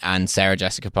Grant and Sarah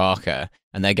Jessica Parker,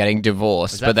 and they're getting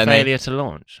divorced. Is that but then failure to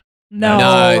launch?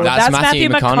 No, that's Matthew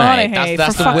McConaughey.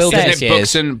 That's the wilderness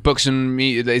years. Books and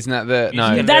isn't that the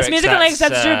no? That's music and lyrics.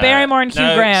 That's Drew Barrymore and Hugh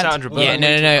Grant. Sandra Bullock. Yeah,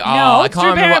 no. No, I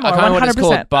can't remember what it's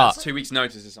called. But 2 weeks'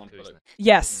 notice is on.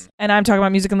 Yes, and I'm talking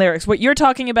about music and lyrics. What you're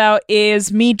talking about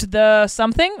is Meet the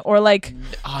Something, or like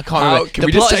I can't remember. Can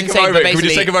we just take a moment? Can we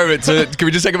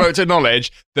just take a moment to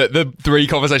acknowledge that the 3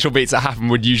 conversational beats that happen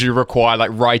would usually require like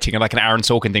writing and like an Aaron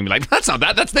Sorkin thing, be like, that's not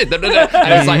that, that's it. And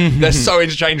it's like they're so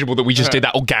interchangeable that we just did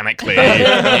that organically. For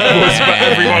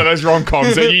every one of those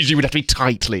rom-coms, it usually would have to be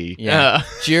tightly. Yeah.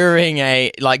 During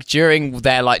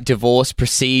their like divorce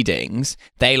proceedings,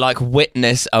 they like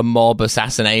witness a mob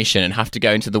assassination and have to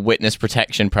go into the witness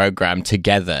protection program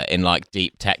together in like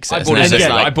deep Texas. I bought a zoo.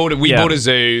 Like, We bought a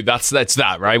zoo. That's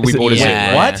that, right? We bought a zoo.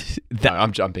 Yeah. What? No,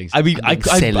 I'm being. I mean, I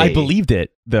believed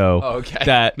it though. Oh, okay.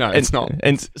 That no, it's not.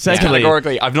 And secondly,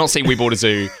 categorically, I've not seen We Bought a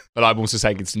Zoo, but I'm also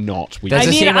saying it's not. There's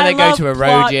a scene where they go to a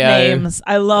rodeo. Names.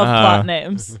 I love plot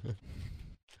names.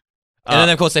 And then,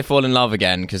 of course, they fall in love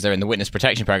again because they're in the witness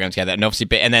protection program together. And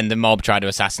obviously, and then the mob try to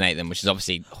assassinate them, which is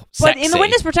obviously But sexy. in the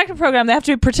witness protection program, they have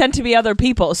to pretend to be other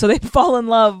people, so they fall in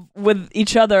love with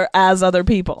each other as other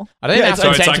people. I don't think Yeah, they so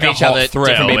have to it's pretend like to be a each other. hot thrill.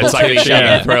 Different people It's like to a each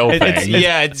other. thrill thing.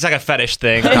 Yeah, it's like a fetish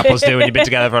thing couples do when you've been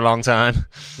together for a long time.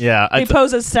 yeah. They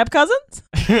pose as step cousins?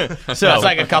 So that's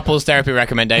like a couples therapy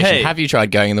recommendation. Hey. Have you tried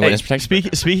going in the witness protection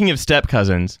program? Speaking of step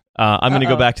cousins, I'm going to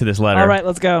go back to this letter. All right,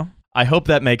 let's go. I hope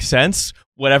that makes sense.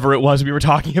 Whatever it was we were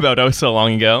talking about so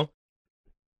long ago.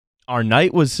 Our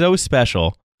night was so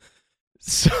special.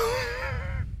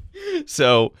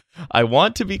 So I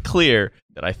want to be clear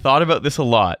that I thought about this a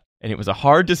lot, and it was a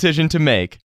hard decision to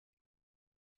make.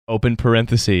 Open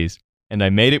parentheses. And I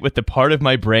made it with the part of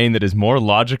my brain that is more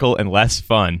logical and less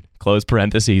fun. Close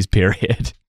parentheses,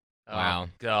 period. Wow. Oh,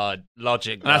 God.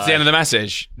 Logic. And that's the end of the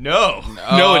message. No, it is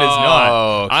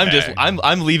not. Okay.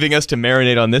 I'm leaving us to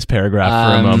marinate on this paragraph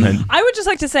for a moment. I would just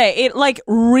like to say, it like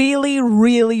really,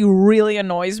 really, really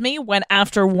annoys me when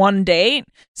after one date,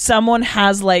 someone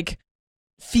has like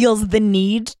feels the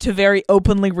need to very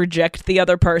openly reject the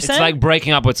other person. It's like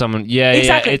breaking up with someone. Yeah,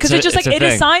 exactly, because it's just like it thing.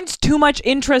 assigns too much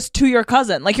interest to your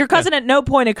cousin. Like your cousin at no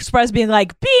point expressed being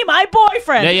like, "Be my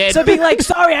boyfriend." Yeah, so being like,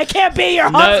 "Sorry, I can't be your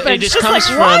No, husband." it just It's comes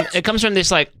like, from what? it comes from this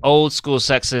like old school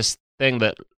sexist thing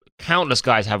that countless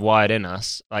guys have wired in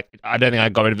us. Like I don't think I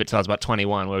got rid of it till I was about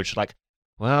 21, where it's like,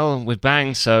 well, we've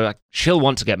banged, so she'll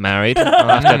want to get married.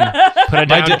 I'll have to put her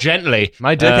down gently.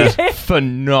 My dick is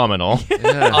phenomenal.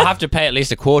 I'll have to pay at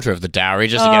least a quarter of the dowry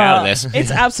just to get out of this.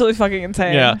 It's absolutely fucking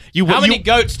insane. Yeah. How many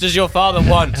goats does your father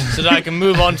want so that I can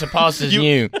move on to pastors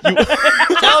new? Tell me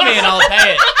and I'll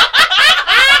pay it.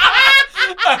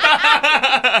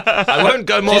 I won't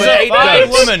go more She's than a 8 fine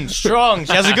goats. woman, strong.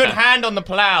 She has a good hand on the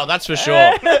plow, that's for sure.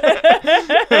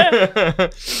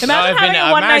 Imagine having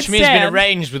a one night marriage to me has been stand.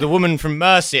 arranged with a woman from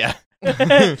Mercia.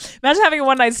 Imagine having a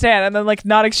one night stand and then like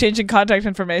not exchanging contact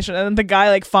information, and then the guy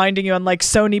like finding you on like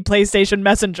Sony PlayStation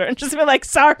Messenger and just be like,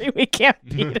 "Sorry, we can't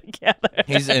be together."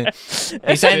 He sends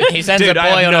Dude, a I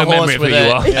have boy on no a horse memory of with who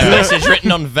you are. a message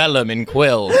written on vellum in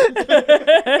quill.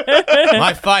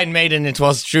 My fine maiden, it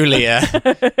was truly a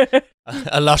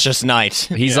luscious night.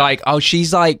 He's like, oh,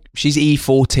 she's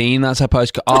E14. That's her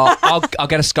postcode. I'll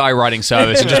get a skywriting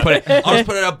service and just put it. I'll just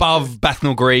put it above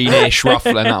Bethnal Green-ish,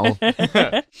 roughly. And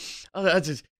that'll. Oh,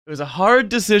 it was a hard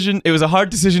decision. It was a hard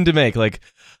decision to make. Like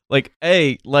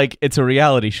A, like it's a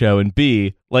reality show, and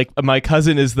B, like my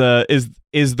cousin is the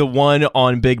one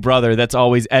on Big Brother that's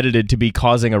always edited to be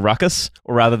causing a ruckus,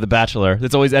 or rather the Bachelor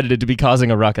that's always edited to be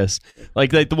causing a ruckus.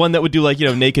 Like the one that would do like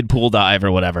naked pool dive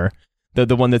or whatever.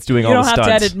 The one that's doing You all don't the have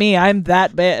stunts. to edit me. I'm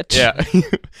that bitch.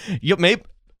 Yeah.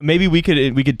 Maybe we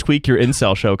could tweak your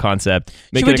incel show concept.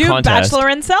 Make Should we it a do contest. Bachelor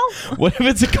Incel? What if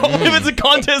it's a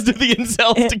contest of the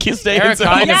incels to stay They're incel?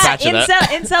 kind of Yeah,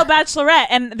 bachelorette. incel bachelorette,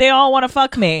 and they all want to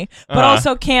fuck me, but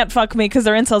also can't fuck me because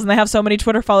they're incels, and they have so many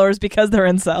Twitter followers because they're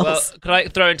incels. Well, could I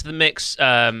throw into the mix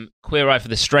Queer Eye for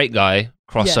the Straight Guy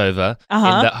crossover Uh-huh.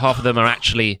 in that half of them are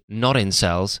actually not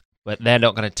incels, but they're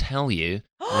not going to tell you.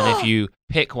 And if you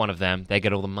pick one of them, they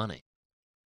get all the money.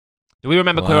 Do we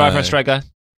remember Queer Eye for a Straight Guy?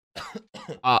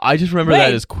 I just remember Wait,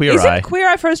 that as Queer isn't Eye. Queer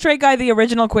Eye for a Straight Guy the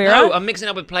original Queer No, Eye? I'm mixing it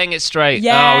up with Playing It Straight.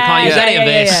 Yeah, Oh, we can't use any of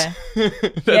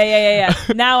this. Yeah.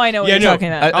 Now I know what you're talking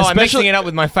about. I'm mixing it up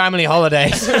with my family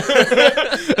holidays.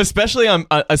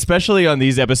 especially on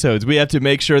these episodes, we have to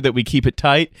make sure that we keep it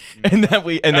tight and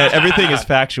that everything is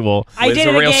factual. I With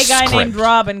dated a a real gay guy script. named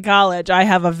Rob in college. I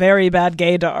have a very bad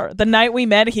gaydar. The night we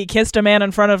met, he kissed a man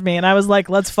in front of me, and I was like,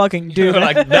 "Let's fucking do it."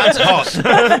 Like, that's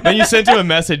hot. Then you sent him a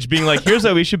message being like, "Here's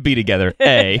how we should be together."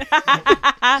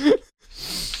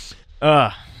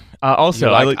 Also,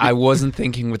 You're like, I wasn't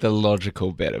thinking with the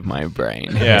logical bit of my brain.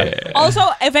 Yeah. Also,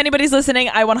 if anybody's listening,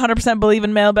 I 100% believe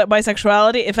in male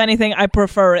bisexuality. If anything, I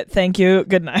prefer it. Thank you.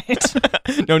 Good night.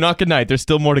 No, not good night. There's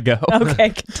still more to go. Okay,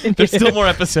 continue. There's still more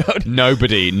episode.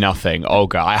 Nobody, nothing.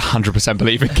 Olga, I 100%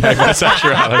 believe in gay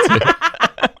bisexuality.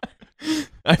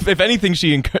 If anything,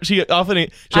 she often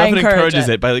encourage encourages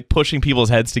it. it by like pushing people's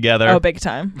heads together. Oh, big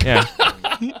time. Yeah.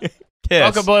 Kiss.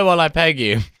 Fuck a boy while I peg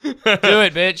you. Do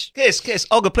it, bitch. Kiss.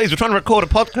 Olga, please, we're trying to record a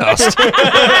podcast.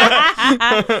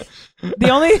 The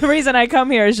only reason I come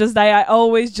here is just I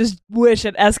always just wish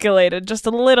it escalated just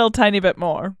a little tiny bit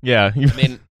more. Yeah. I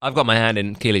mean, I've got my hand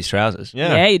in Keely's trousers.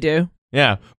 Yeah, you do.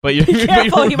 Yeah. But you're,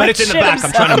 Careful, he But might it's in the shit back.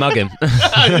 I'm trying to mug him.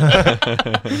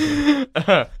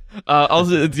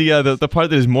 Also, the part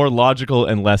that is more logical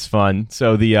and less fun.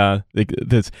 So I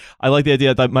like the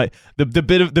idea that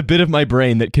the bit of my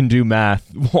brain that can do math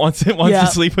wants to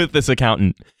sleep with this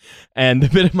accountant, and the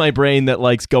bit of my brain that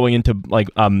likes going into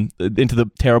into the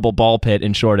terrible ball pit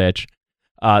in Shoreditch.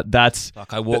 That's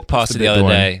Fuck, I walked past it the other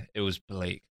day. It was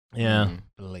bleak. yeah.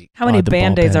 Bleak. How many the ball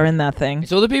band-aids pit. are in that thing?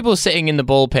 It's all the people sitting in the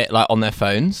ball pit like on their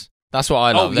phones. That's what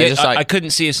I love. Oh, They're yeah, just like, I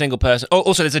couldn't see a single person. Oh,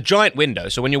 also, there's a giant window,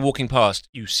 so when you're walking past,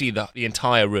 you see the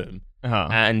entire room, Uh-huh.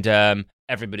 and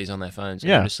everybody's on their phones. And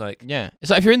Yeah. you're just like, yeah. It's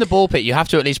like if you're in the ball pit, you have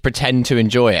to at least pretend to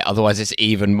enjoy it. Otherwise, it's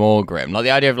even more grim. Like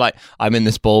the idea of like, I'm in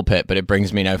this ball pit, but it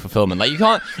brings me no fulfillment. Like you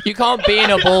can't be in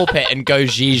a ball pit and go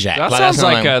Zizek. That that's sounds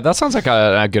not like that sounds like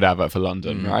a good advert for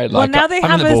London, right? Well, Like, now they I'm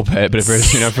have in the a- ball pit, but it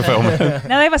brings me no fulfillment.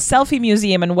 Now they have a selfie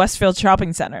museum in Westfield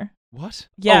Shopping Center. What?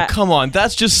 Yeah. Oh, come on.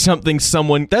 That's just something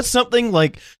that's something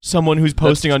like someone who's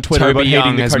posting on Twitter Toby about Young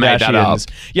hating the has made that up.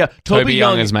 Kardashians. Yeah, Toby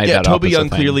Young has made that up Toby as a Young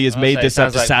thing. clearly has made this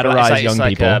up to satirize young it's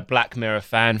like people. a Black Mirror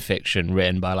fan fiction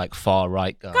written by like far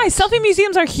right guys. Guys, selfie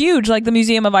museums are huge, like the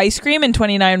Museum of Ice Cream in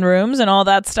 29 rooms and all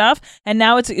that stuff. And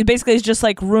now it basically is just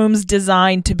like rooms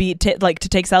designed to be to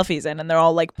take selfies in, and they're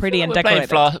all like pretty and We're playing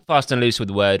decorated. fast and loose with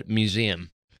the word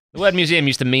museum. The word museum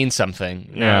used to mean something.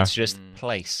 Now Yeah. it's just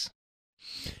place.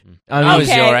 I was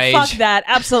your age. Fuck that.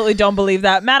 Absolutely don't believe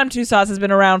that. Madame Tussauds has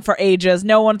been around for ages.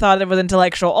 No one thought it was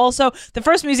intellectual. Also, the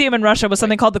first museum in Russia was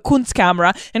something called the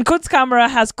Kunstkamera, and Kunstkamera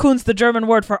has Kunst, the German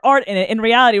word for art, in it. In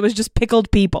reality, it was just pickled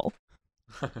people.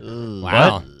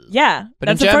 wow. Yeah, But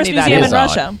in that's the first Germany, that museum in is art.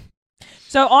 Russia.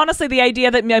 So honestly, the idea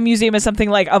that a museum is something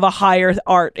like of a higher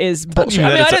art is bullshit. I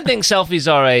mean, it's I don't think selfies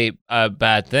are a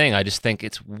bad thing. I just think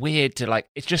it's weird to like.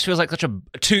 It just feels like such a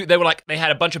two. They were like they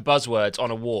had a bunch of buzzwords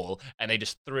on a wall, and they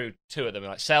just threw two of them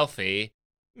like selfie,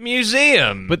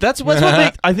 museum. But that's what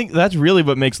makes, I think that's really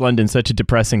what makes London such a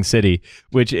depressing city,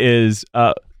 which is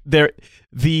the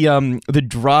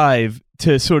drive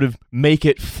to sort of make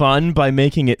it fun by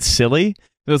making it silly.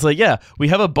 So it's like, yeah, we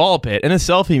have a ball pit and a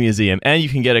selfie museum, and you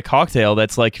can get a cocktail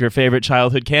that's like your favorite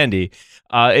childhood candy.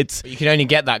 It's But you can only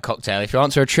get that cocktail if you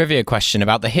answer a trivia question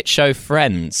about the hit show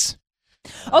Friends.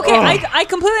 Okay, I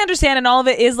completely understand, and all of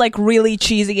it is like really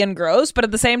cheesy and gross, but at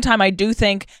the same time, I do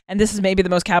think, and this is maybe the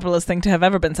most capitalist thing to have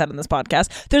ever been said in this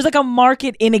podcast, there's like a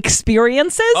market in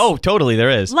experiences. oh, totally,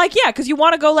 there is. Like, yeah, because you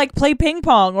want to go like play ping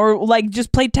pong or like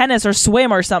just play tennis or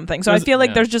swim or something. So I feel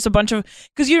like there's just a bunch of,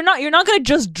 because you're not going to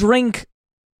just drink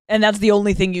and that's the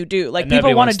only thing you do. Like, And people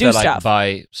nobody want wants to do like, stuff.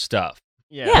 buy stuff.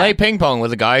 Yeah. Play ping pong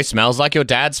with a guy who smells like your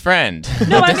dad's friend.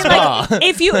 No, At I the mean, spa. like,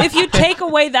 if you take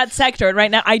away that sector, and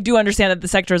right now I do understand that the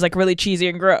sector is like really cheesy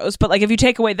and gross, but like if you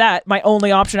take away that, my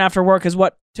only option after work is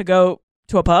what, to go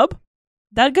to a pub?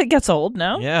 That gets old,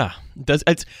 no? Yeah,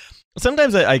 it's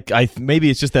sometimes I maybe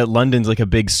it's just that London's like a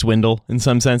big swindle in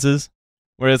some senses,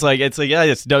 where it's like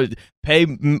yeah,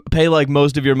 pay like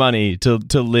most of your money to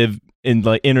live in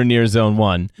like in or near zone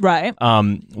 1. Right.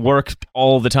 Work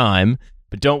all the time.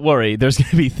 But don't worry, there's going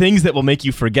to be things that will make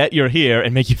you forget you're here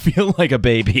and make you feel like a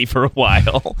baby for a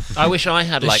while. I wish I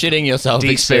had The like shitting yourself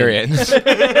decent- experience.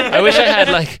 I wish I had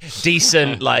like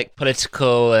decent like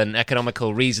political and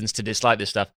economical reasons to dislike this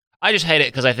stuff. I just hate it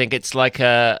because I think it's like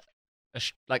a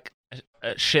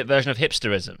shit version of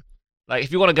hipsterism. Like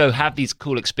if you want to go have these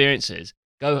cool experiences,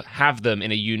 go have them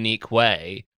in a unique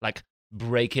way. Like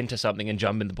break into something and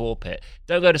jump in the ball pit.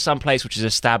 Don't go to some place which is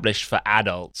established for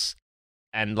adults.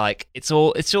 And like it's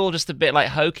all just a bit like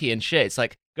hokey and shit. It's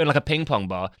like going to like a ping pong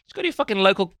bar. Just go to your fucking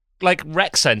local like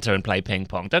rec center and play ping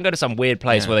pong. Don't go to some weird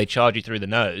place where they charge you through the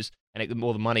nose. and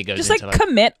all the money goes Just into like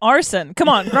commit arson. Come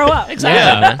on, grow up. exactly.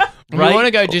 Yeah. Man. If you want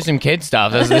to go do some kid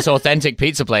stuff, there's this authentic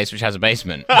pizza place which has a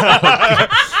basement.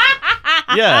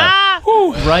 Yeah.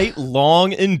 Write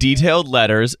long and detailed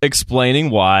letters explaining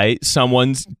why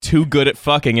someone's too good at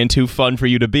fucking and too fun for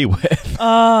you to be with.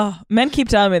 Men keep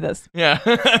telling me this. Yeah.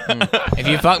 If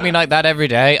you fuck me like that every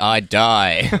day, I'd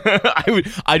die.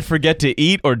 I'd forget to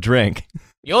eat or drink.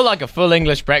 You're like a full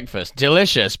English breakfast.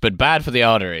 Delicious, but bad for the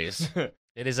arteries.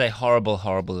 It is a horrible,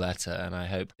 horrible letter, and I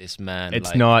hope this man.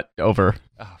 It's not over.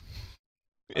 Oh.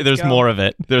 There's go. more of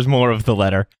it. There's more of the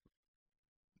letter.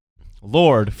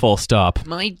 Lord, full stop.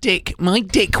 My dick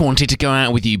wanted to go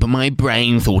out with you, but my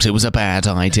brain thought it was a bad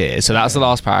idea. So that's the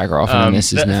last paragraph, and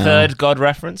this is now. Third God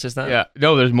reference, is that? Yeah.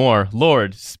 No, there's more.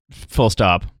 Lord, full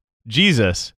stop.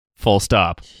 Jesus, full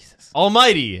stop.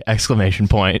 Almighty, exclamation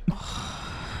point.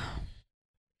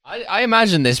 I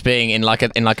imagine this being in like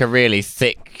a really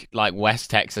thick like West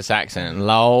Texas accent.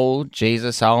 Lord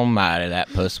Jesus Almighty, that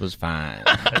puss was fine.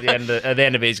 At the end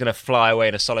of it, he's going to fly away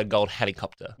in a solid gold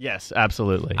helicopter. Yes,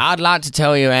 absolutely. I'd like to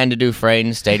tell you Andy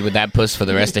Dufresne stayed with that puss for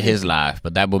the rest of his life,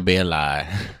 but that would be a lie.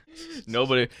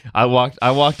 Nobody. I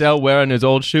walked out wearing his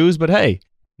old shoes, but hey,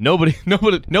 nobody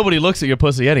looks at your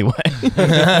pussy anyway.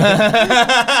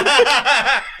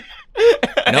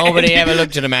 Nobody ever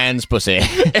looked at a man's pussy.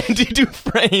 Andy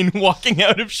Dufresne walking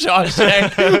out of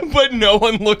Shawshank, but no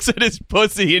one looks at his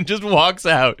pussy and just walks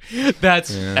out.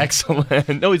 That's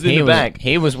excellent. No, he's in the bank.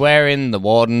 He was wearing the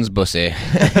warden's pussy.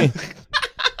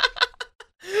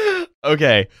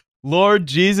 Okay. Lord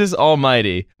Jesus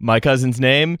Almighty, my cousin's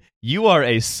name, you are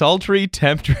a sultry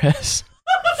temptress.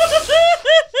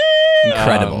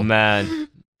 Incredible. Oh, man.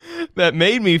 That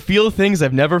made me feel things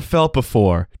I've never felt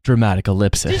before. Dramatic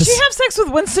ellipsis. Did she have sex with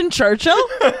Winston Churchill?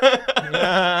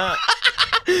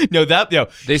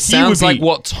 This sounds like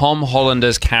what Tom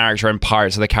Hollander's character in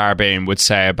Pirates of the Caribbean would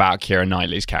say about Keira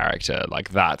Knightley's character. Like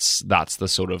that's the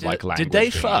sort of like language. Did they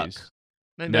that fuck? used.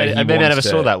 Maybe, No, I he never wants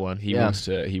saw to- that one. He wants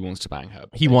to bang her.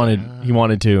 He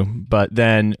wanted to, but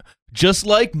then, just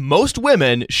like most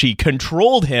women, she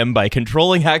controlled him by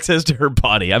controlling access to her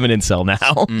body. I'm an incel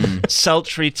now.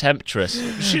 Sultry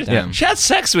temptress. She Yeah. had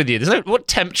sex with you. There's no what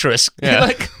temptress? Yeah.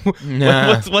 Like,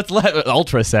 What's left?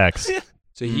 Ultra sex.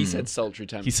 So he said sultry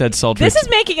temper. He said sultry. This is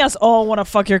making us all want to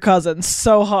fuck your cousin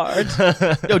so hard.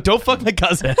 No, don't fuck my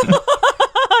cousin.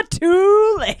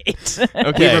 Too late.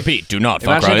 Okay. We repeat, do not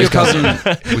fuck Imagine if your Riley's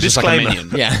cousin was just like a Disclaimer. minion.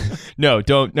 Yeah. No,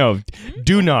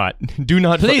 do not.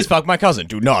 Please fuck my cousin.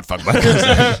 Do not fuck my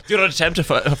cousin. do not attempt to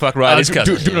fuck Riley's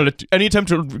cousin. Do not. Any attempt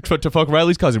to fuck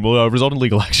Riley's cousin will result in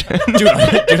legal action. do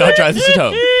not try this at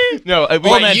home. No,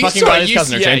 All men fucking Riley's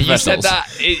cousin are trained you said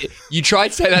professionals. that. You tried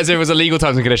to say that as if it was a legal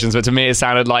terms and conditions, but to me it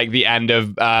sounded like the end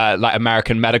of like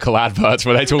American medical adverts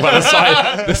where they talk about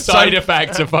the side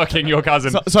effects of fucking your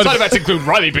cousin. Side effects include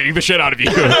Riley beating the shit out of you.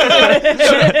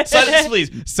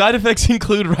 Side effects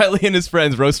include Riley and his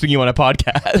friends roasting you on a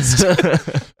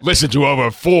podcast. Listen to over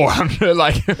 400.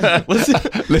 Like,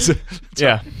 listen.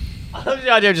 Yeah. I love the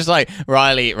idea of just like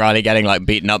Riley getting like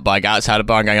beaten up by guys outside a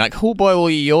bar and going like, oh boy, will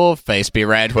your face be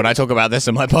red when I talk about this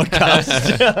in my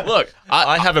podcast. Look,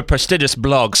 I have a prestigious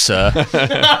blog, sir.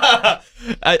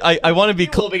 I want to be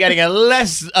We'll be getting a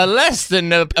less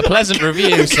than a pleasant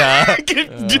review, sir.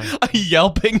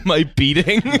 yelping my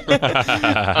beating.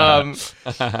 That's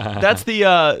the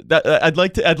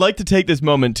I'd like to take this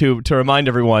moment to remind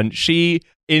everyone she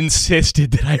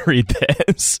insisted that I read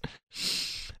this.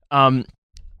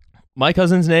 My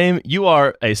cousin's name, you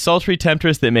are a sultry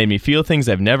temptress that made me feel things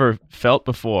I've never felt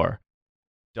before.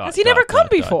 Has he never come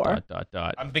before?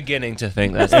 I'm beginning to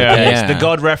think that's Yeah. the case. Yeah. The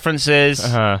God references.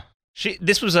 Uh-huh.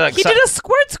 This was a. He did a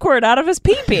squirt out of his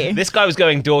pee-pee. This guy was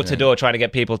going door to door trying to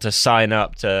get people to sign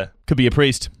up to. Could be a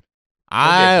priest.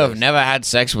 I've never had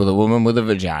sex with a woman with a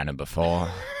vagina before.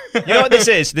 You know what this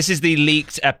is? This is the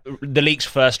leaked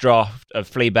first draft of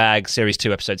Fleabag Series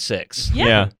 2, Episode 6.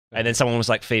 Yeah. And then someone was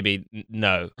like, Phoebe,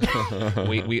 no.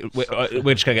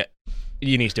 we're just going to get...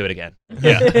 You need to do it again.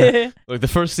 Yeah. Look, the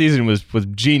first season was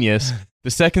genius.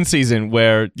 The second season,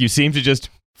 where you seem to just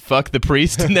fuck the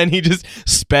priest, and then he just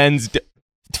spends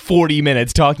 40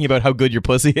 minutes talking about how good your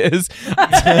pussy is.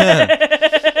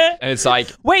 And it's like,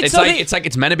 Wait, it's so like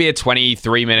it's meant to be a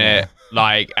 23-minute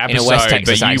like In a episode, West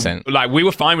Texas but accent. like we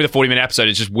were fine with a 40-minute episode.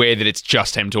 It's just weird that it's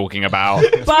just him talking about.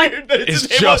 But It's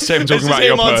just him talking about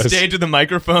your on puss. stage with a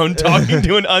microphone talking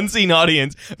to an unseen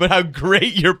audience about how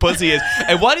great your pussy is.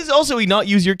 And why does also he not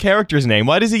use your character's name?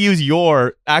 Why does he use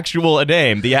your actual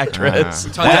name, the actress?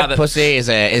 That pussy is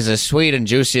as sweet and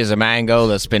juicy as a mango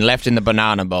that's been left in the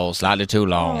banana bowl slightly too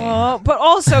long. but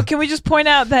also, can we just point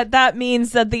out that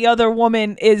means that the other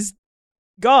woman is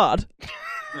God.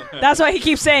 That's why he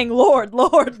keeps saying, Lord,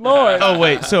 Lord, Lord. Oh,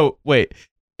 wait.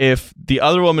 If the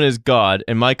other woman is God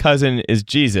and my cousin is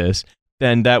Jesus,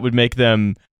 then that would make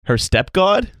them her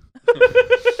step-god?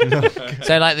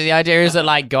 So, like, the idea is that,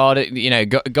 like, God,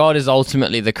 God is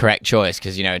ultimately the correct choice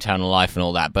because, eternal life and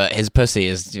all that, but his pussy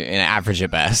is average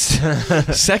at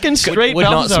best. Second straight Would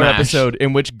not Balthasar smash. episode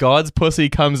in which God's pussy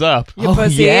comes up. Your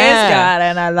pussy yeah. is God,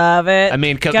 and I love it. I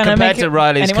mean, Gonna compared make to it-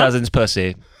 Riley's anyone? cousin's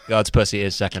pussy, God's pussy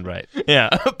is second rate. Yeah,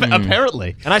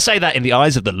 apparently. And I say that in the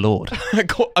eyes of the Lord.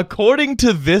 According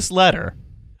to this letter,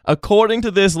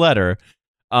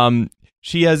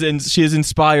 she has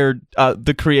inspired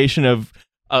the creation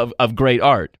of great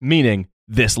art, meaning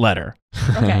this letter.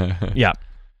 Okay. Yeah.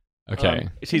 Okay.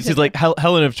 She's like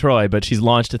Helen of Troy, but she's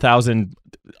launched 1,000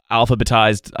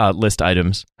 alphabetized list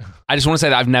items. I just want to say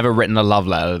that I've never written a love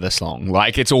letter this long.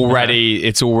 Like it's already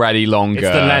longer. It's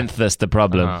the length that's the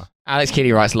problem. Alex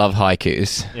Keating writes love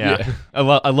haikus. Yeah. I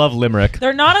love limerick.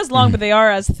 They're not as long, but they are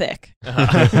as thick.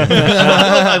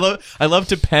 I love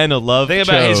to pen a love. The thing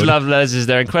about his chode. love letters is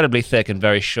they're incredibly thick and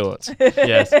very short.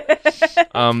 Yes.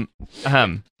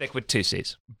 Thick with two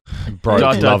C's. Broke,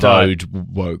 Dot, love dot. ode,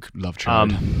 woke, love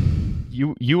child.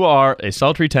 You are a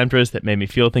sultry temptress that made me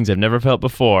feel things I've never felt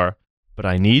before, but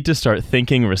I need to start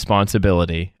thinking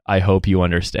responsibility. I hope you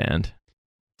understand.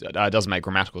 It doesn't make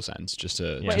grammatical sense. Just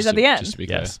to. Wait, just is that to- the end? Just to be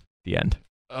clear. Yes. The end.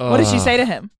 What did she say to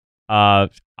him? I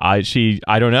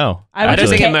don't know. I would don't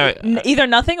just think K- either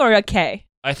nothing or a K.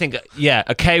 I think,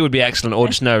 a K would be excellent, or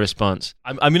just no response.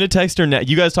 I'm gonna text her now.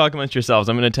 You guys talk amongst yourselves.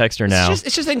 I'm gonna text her now.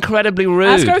 It's just incredibly rude.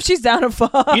 Ask her if she's down to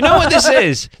fuck. You know what this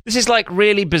is? This is like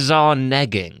really bizarre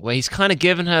negging, where he's kind of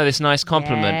given her this nice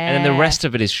compliment, and then the Yeah. rest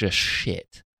of it is just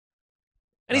shit.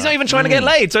 And he's not even trying to get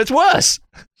laid, so it's worse.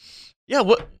 Yeah,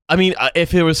 what? I mean,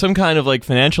 if there was some kind of like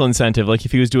financial incentive, like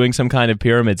if he was doing some kind of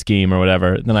pyramid scheme or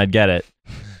whatever, then I'd get it.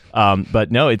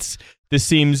 But no, this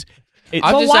seems. I've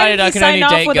Well, why decided did I he can sign only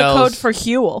off date with girls. a code for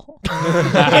Huel?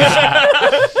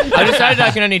 I decided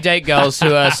I can only date girls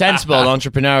who are sensible and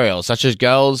entrepreneurial, such as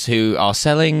girls who are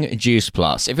selling Juice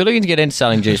Plus. If you're looking to get into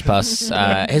selling Juice Plus,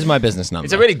 here's my business number.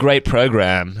 It's a really great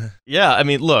program. Yeah, I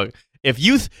mean, look. If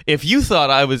you thought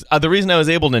I was the reason I was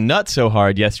able to nut so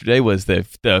hard yesterday was the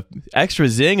extra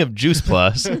zing of Juice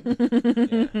Plus.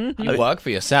 You work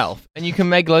for yourself, and you can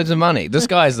make loads of money. The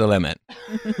sky's the limit.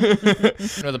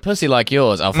 The pussy like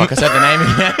yours. Oh, fuck, I said the name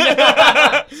again.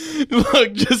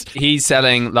 Look, just He's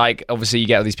selling, like, obviously you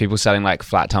get all these people selling, like,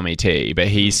 flat tummy tea, but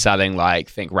he's selling, like,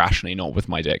 think rationally, not with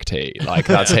my dick tea. Like,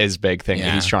 that's his big thing that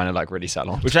Yeah. he's trying to, like, really sell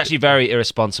on. Which is actually very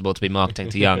irresponsible to be marketing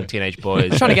to young teenage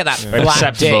boys. I'm trying to get that Very flat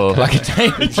acceptable. dick like a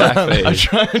table. Exactly. I'm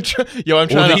trying all to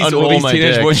these, unroll my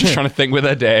teenage dick. boys just trying to think with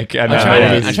their dick. And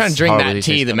I'm trying to drink horrible that these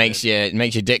tea days, that don't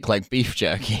makes your dick like beef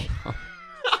jerky.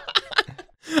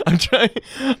 I'm trying.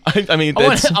 I mean,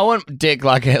 I want dick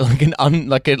like an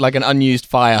unused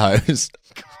fire hose.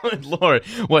 good Lord,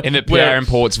 what? in that Pierre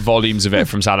imports volumes of it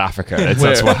from South Africa.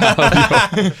 That's what.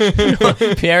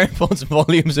 Pierre imports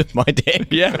volumes of my dick.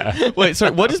 Yeah. Wait,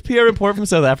 sorry. What does Pierre import from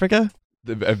South Africa?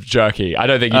 Of jerky. I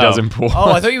don't think he does import.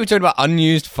 Oh, I thought you were talking about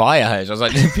unused fire hose. I was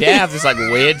like, did Pierre have this like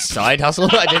weird side hustle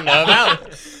that I didn't know about?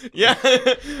 Yeah.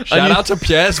 Shout out to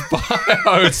Pierre's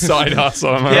bio side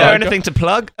hustle. Am I Yeah, right? anything to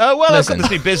plug? Oh, well, Listen. I've got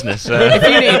this new business.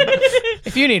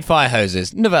 If you need fire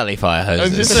hoses, Novelli fire hoses. I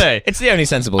was just saying, it's the only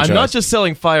sensible I'm choice. not just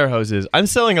selling fire hoses. I'm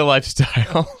selling a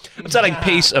lifestyle. I'm selling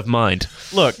peace of mind.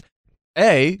 Look,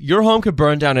 your home could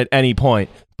burn down at any point,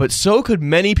 but so could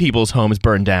many people's homes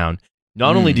burn down.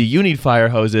 Not only do you need fire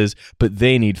hoses, but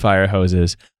they need fire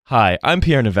hoses. Hi, I'm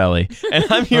Pierre Novelli, and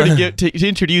I'm here to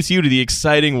introduce you to the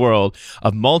exciting world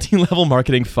of multi-level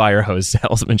marketing fire hose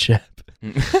salesmanship.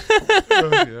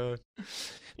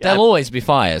 There'll always be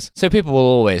fires, so people will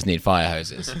always need fire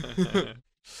hoses.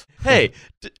 Hey,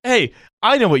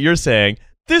 I know what you're saying.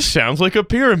 This sounds like a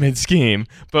pyramid scheme,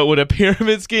 but would a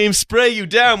pyramid scheme spray you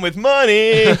down with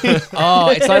money? Oh,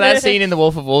 it's like that scene in The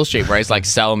Wolf of Wall Street where he's like,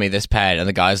 "Sell me this pen," and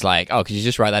the guy's like, "Oh, could you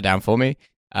just write that down for me?"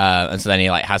 And so then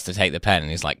he like has to take the pen, and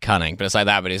he's like cunning, but it's like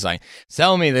that. But he's like,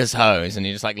 "Sell me this hose," and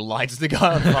he just like lights the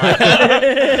guy on fire.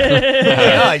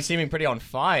 Oh, he's seeming pretty on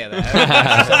fire there.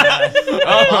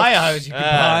 Fire hose you can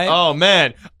buy. Oh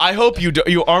man, I hope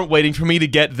you aren't waiting for me to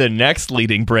get the next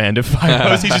leading brand of fire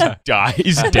hose. He just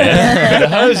dies dead. The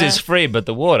hose is free, but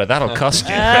the water, that'll cost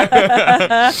you.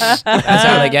 That's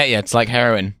how they get you. It's like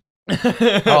heroin.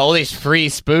 all these free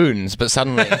spoons, but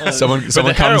suddenly Someone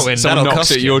heroin, that'll knocks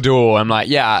cost at you. your door. I'm like,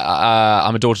 yeah,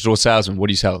 I'm a door-to-door salesman. What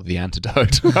do you sell? The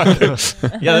antidote.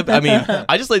 Yeah, I mean,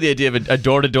 I just like the idea of a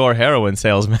door-to-door heroin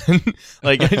salesman.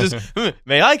 Like,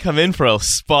 may I come in for a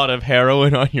spot of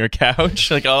heroin on your couch?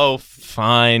 Like, oh,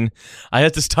 fine. I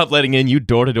have to stop letting in you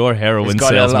door-to-door heroin It's got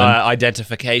salesman.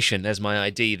 identification. There's my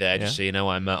ID there, just so you know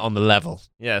I'm on the level.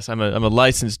 Yes, I'm a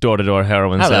licensed door-to-door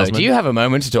heroin Hello, salesman. do you have a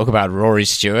moment to talk about Rory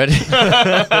Stewart?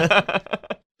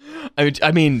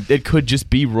 I mean, it could just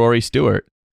be Rory Stewart.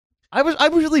 I was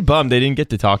really bummed they didn't get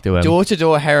to talk to him.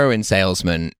 Door-to-door heroin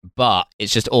salesman, but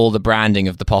it's just all the branding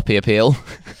of the poppy appeal.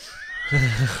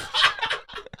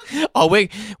 Oh, we're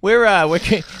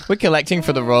collecting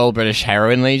for the Royal British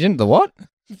Heroin Legion. The what?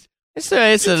 It's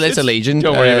a legion.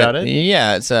 Don't worry about it.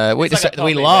 Yeah, It's like a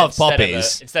we poppy, love but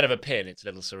poppies. Instead of a pin, it's a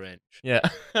little syringe. Yeah.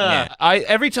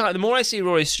 Every time, the more I see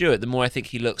Rory Stewart, the more I think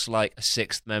he looks like a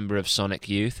sixth member of Sonic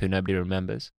Youth who nobody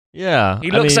remembers. Yeah. He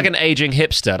looks like an aging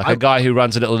hipster, like a guy who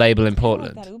runs a little label in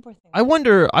Portland. I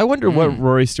wonder what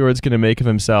Rory Stewart's going to make of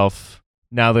himself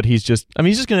now that he's just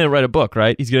going to write a book,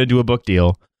 right? He's going to do a book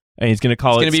deal. And he's going to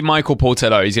call It's it... going to be Michael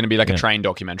Portello. He's going to be like Yeah. a train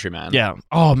documentary man. Yeah.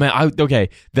 Oh, man. I I wish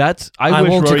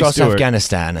walked Rory across Stewart...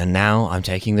 Afghanistan, and now I'm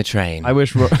taking the train. I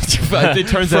wish... it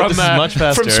turns out this is much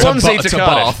faster. From Swansea to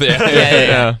Cardiff. Bath.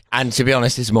 yeah. And to be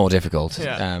honest, it's more difficult.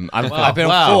 Yeah. I've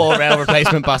been on 4 rail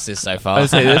replacement buses so far. I would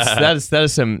say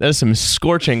that is some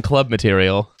scorching club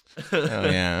material. Oh,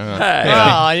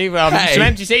 yeah. Some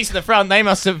empty seats at the front. They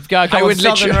must have come I on would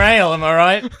Southern literally- Rail, am I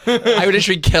right? I would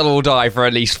literally kill or die for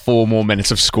at least 4 more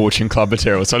minutes of scorching club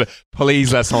material. So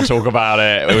please, let's not talk about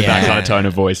it with that kind of tone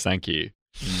of voice. Thank you.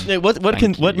 Yeah,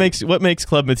 what makes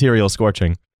club material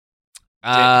scorching?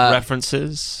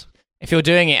 References. If you're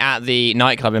doing it at the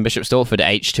nightclub in Bishop Stortford,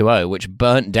 H2O, which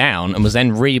burnt down and was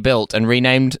then rebuilt and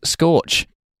renamed Scorch.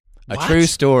 A true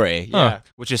story. Huh.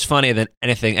 Which is funnier than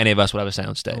anything any of us would ever say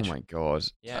on stage. Oh my god.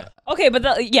 Yeah. Okay, but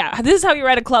this is how you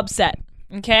write a club set.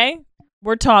 Okay,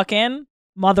 we're talking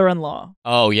mother-in-law,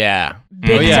 Oh, yeah.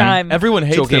 big time. Everyone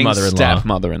hates their Talking mother-in-law.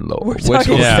 stepmother-in-law. We're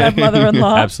talking Yeah.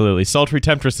 stepmother-in-law. Absolutely. Sultry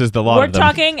temptress is the lot We're of them.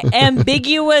 talking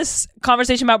ambiguous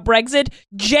conversation about Brexit.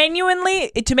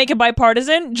 Genuinely, to make it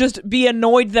bipartisan, just be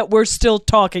annoyed that we're still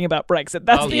talking about Brexit.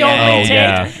 That's the only take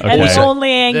yeah. and Okay. the only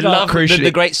The, angle. love, Appreciate-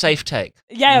 the great safe take.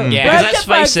 Yeah, Yeah. Let's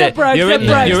face it, you're in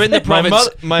the My, province.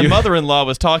 my mother-in-law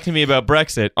was talking to me about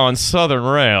Brexit on Southern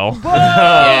Rail.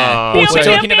 Yeah. Pew, We're pew,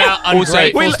 talking pew. about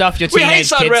ungrateful stuff your we hate teenage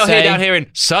Southern kids Rail here say. down here in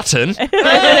Sutton.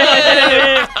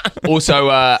 Also,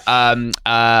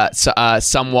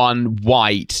 someone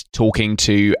white talking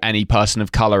to any person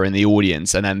of color in the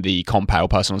audience, and then the compile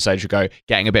person on stage would go,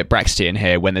 getting a bit Brexitian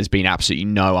here when there's been absolutely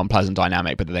no unpleasant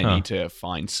dynamic, but they need to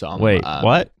find some. Wait,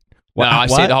 what? No, I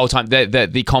see What? it the whole time.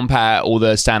 The compare or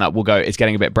the stand up will go, it's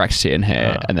getting a bit Brexitian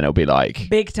here, and then it'll be like,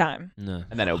 Big time. No.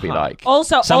 and then it'll be like,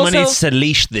 Also, Someone needs to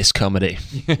leash this comedy.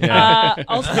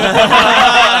 also,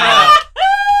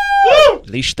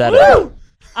 Leash that up.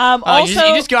 Oh, you also,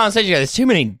 just go on stage and go, there's too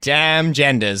many damn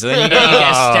genders. And then you get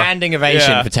a standing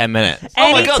ovation Yeah. for 10 minutes.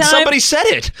 Oh my god, anytime- somebody said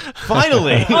it.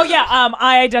 Finally. Oh yeah,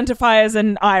 I identify as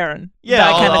an iron. Yeah,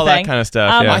 that all, kind of all thing. that kind of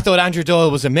stuff. Yeah. I thought Andrew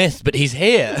Doyle was a myth, but he's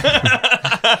here.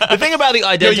 The thing about the No,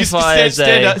 you identify as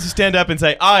stand up and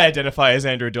say, I identify as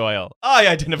Andrew Doyle. I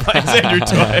identify as Andrew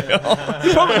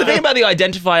Doyle. the thing about the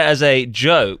identify as a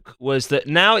joke was that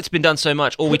now it's been done so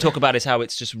much, all we talk about is how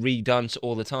it's just redone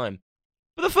all the time.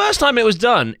 But the first time it was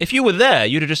done, if you were there,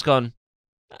 you'd have just gone,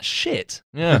 "That's shit.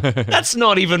 Yeah. That's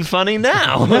not even funny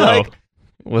now." No.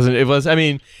 Like,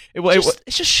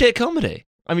 It's just shit comedy.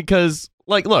 because,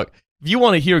 like, look, if you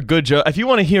want to hear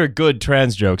good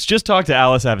trans jokes, just talk to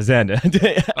Alice Avizanda.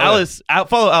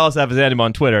 Follow Alice Avizanda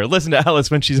on Twitter. Listen to Alice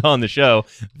when she's on the show.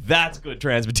 That's good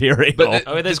trans material.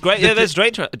 There's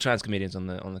great trans comedians on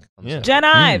the Yeah. Jen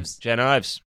Ives. Jen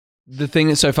Ives. the thing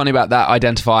that's so funny about that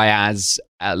identify as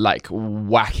like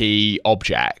wacky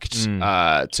object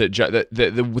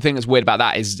the thing that's weird about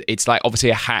that is it's like obviously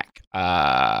a hack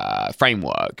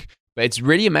framework, but it's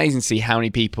really amazing to see how many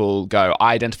people go,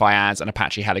 I identify as an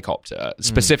Apache helicopter,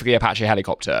 specifically Apache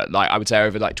helicopter. Like I would say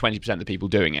over like 20% of the people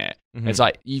doing it. It's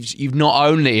like you've not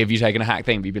only have you taken a hack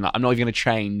thing, but you've been like, I'm not even going to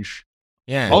change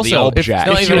Yeah. Also, the object.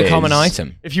 It's not even a is. common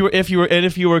item. If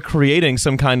you were creating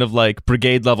some kind of like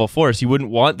brigade level force, you wouldn't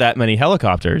want that many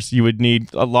helicopters. You would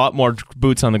need a lot more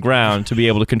boots on the ground to be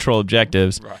able to control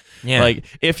objectives. Right. Yeah. Like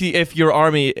if your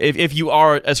army, if you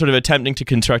are sort of attempting to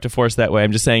construct a force that way,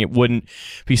 I'm just saying it wouldn't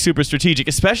be super strategic,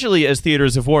 especially as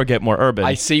theaters of war get more urban.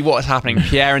 I see what's happening.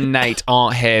 Pierre and Nate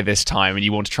aren't here this time, and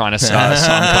you want to try and start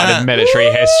some kind of military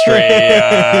history.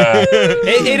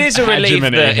 It is a relief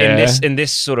hegemony that here. in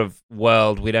this sort of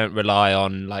world we don't rely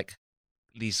on like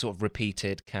these sort of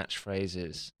repeated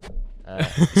catchphrases.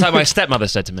 It's like my stepmother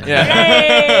said to me.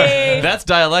 Yay! That's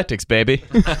dialectics, baby.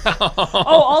 Oh,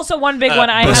 also one big one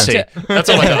I have Pussy. to. That's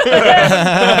all I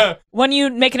got. When you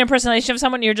make an impersonation of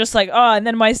someone, you're just like, oh, and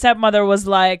then my stepmother was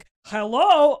like,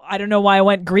 hello. I don't know why I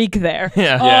went Greek there.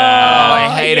 Yeah. Oh,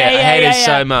 I hate it. I hate it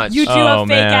so much. You do Oh, a fake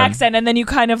man. accent, and then you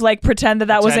kind of like pretend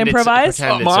that was Pretend it's- improvised.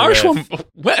 pretend My it's Irish a riff. one,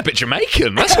 we're a bit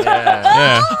Jamaican. That's,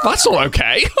 Yeah. that's not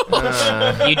okay.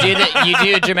 You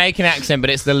do a Jamaican accent, but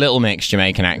it's the Little Mix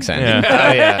Jamaican accent. Yeah.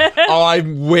 Oh yeah.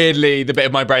 I'm weirdly the bit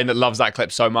of my brain that loves that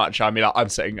clip so much. I mean,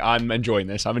 I'm enjoying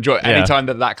this. I'm enjoying Yeah. any time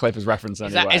that clip is referenced.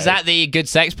 Is that the good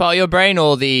sex part of your brain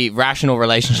or the rational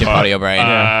relationship part of your brain?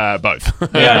 Both.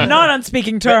 Yeah, not on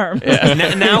speaking terms.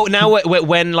 now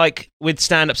when like with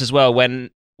stand-ups as well,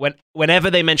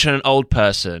 whenever they mention an old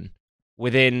person,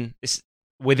 within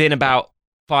about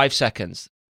 5 seconds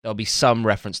there'll be some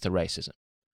reference to racism.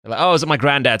 They're like, oh, I was at my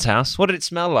granddad's house. What did it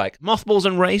smell like? Mothballs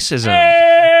and racism.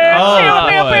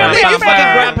 Leave your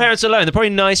fucking grandparents alone. They're probably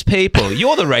nice people.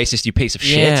 You're the racist, you piece of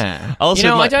shit. Yeah. Also, you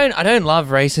know, like- I don't love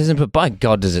racism, but by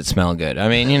God, does it smell good? I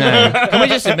mean, you know, can we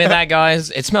just admit that,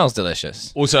 guys? It smells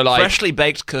delicious. Also, like, Freshly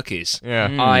baked cookies.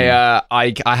 Yeah.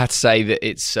 I have to say that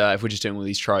it's if we're just doing all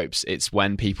these tropes, it's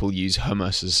when people use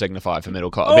hummus as a signifier for middle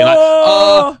class. Being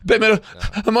like, bit middle.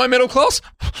 Am I middle class?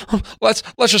 Let's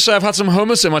just say I've had some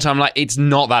hummus in my time. Like, it's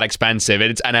not that expensive,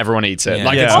 and everyone eats it. Yeah.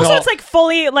 Like, Yeah. it's Also, not. it's like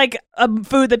fully like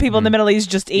food that people in the Middle East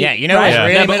just eat. Yeah, you know right? what's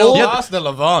really Yeah, but middle all- class? The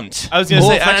Levant. I was going to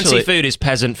All say fancy actually, food is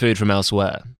peasant food from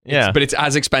elsewhere. yeah. But it's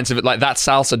as expensive. Like that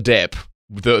salsa dip,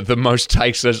 the most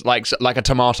tasteless, like a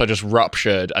tomato just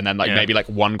ruptured, and then maybe like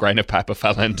 1 grain of pepper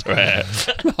fell into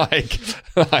it. like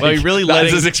you're really that's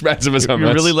letting- as expensive as hummus.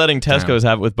 You're really letting Tesco's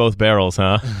have it with both barrels,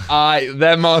 huh?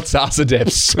 Their mod salsa dip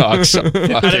sucks. I don't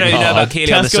know if you know about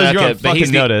Keely on the Tesco's, you're on circuit, but he's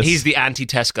fucking notice. the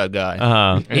anti-Tesco guy.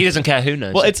 Uh-huh. He doesn't care who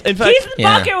knows. Well, it's in fact. He's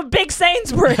fucking with big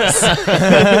Sainsbury's.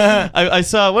 I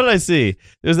saw. What did I see?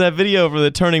 There's that video from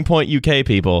the Turning Point UK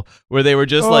people where they were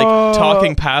just like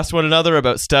talking past one another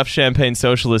about stuff champagne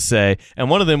socialists say, and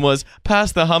one of them was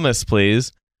 "Pass the hummus,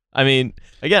 please." I mean,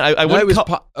 again, I No, it wouldn't.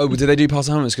 was did they do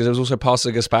pasta hummus? Because there was also pasta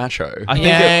gazpacho. I think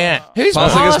Yeah. Who's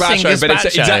Pasta passing gazpacho, but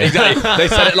it's gazpacho? exactly. They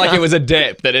said it like it was a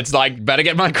dip. That it's like better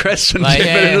get my crisp and Like, dip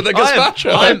it into the gazpacho.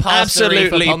 I'm I'm past the reef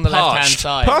absolutely upon the left-hand parched.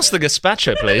 side. Pass the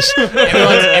gazpacho, please.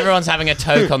 Everyone's having a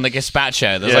toke on the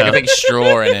gazpacho. There's like a big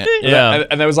straw in it. Yeah.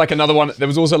 And there was like another one. There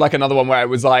was also like another one where it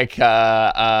was like,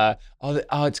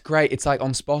 it's great. It's like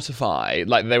on Spotify.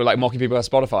 Like they were like mocking people on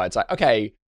Spotify. It's like,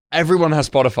 okay, everyone has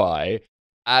Spotify.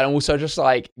 And also just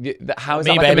like, how is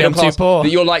Me, that like baby, a I'm middle too class? poor. That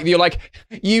you're like,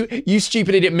 you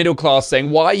stupid idiot middle class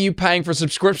thing. Why are you paying for a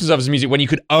subscription service to music when you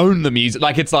could own the music?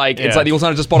 Like it's like Yeah. the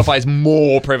alternative to Spotify is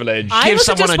more privileged. I Give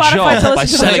listen to someone a Spotify job to listen by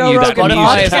to the selling Joe you that Rogan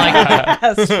Spotify is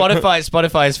podcast. like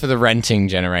Spotify is for the renting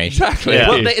generation. Exactly. Yeah.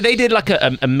 Well, they did like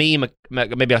a meme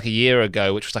maybe like a year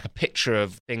ago, which was like a picture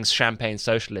of things champagne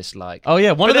socialists like. Oh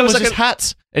yeah, one But of them there was was just like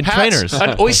hats and Hats, trainers.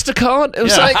 an Oyster card. It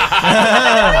was Yeah.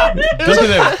 like Look at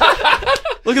them.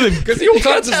 Look at them. Because the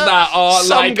alternatives to that are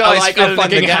Some like guys a filling in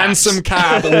fucking the gaps. handsome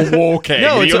cab or walking.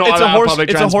 No, it's You're not a allowed horse. public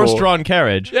It's a transport. horse-drawn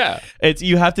carriage. Yeah. It's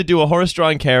you have to do a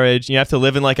horse-drawn carriage. And you have to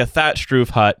live in like a thatched roof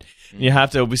hut. And you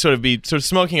have to be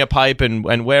smoking a pipe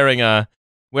and wearing a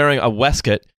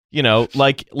waistcoat. You know,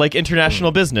 like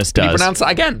international business Can you does. pronounce that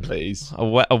again, please?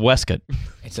 A waistcoat.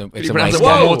 It's a you pronounce it waistcoat.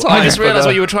 one more time? I just for realized the-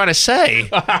 what you were trying to say.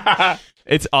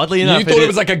 It's oddly You enough. thought it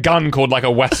was like a gun called like a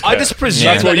Westcoat. I just presumed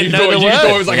That's what I you didn't thought. know the You word.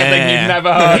 thought it was like a thing Yeah. you've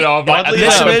never heard of. Like Oddly a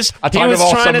enough, type of- listeners, a he type was of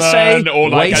trying to Ottoman say or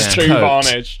like a waistcoat. two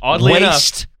varnish. Oddly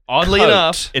Waist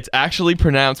enough, coat. it's actually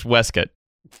pronounced waistcoat.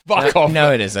 Fuck off.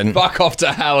 No, it isn't. Fuck off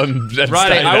to hell and Riley,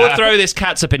 stay I will there. throw this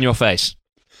catsup in your face.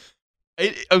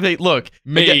 Okay, look.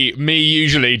 Me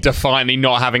usually defiantly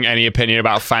not having any opinion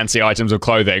about fancy items of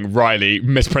clothing. Riley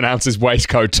mispronounces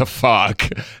waistcoat to fuck.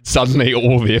 Suddenly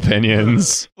all the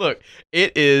opinions. Look,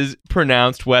 it is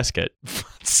pronounced waistcoat.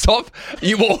 Stop. All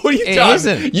you've It done,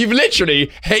 isn't. you've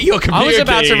literally hit your computer I was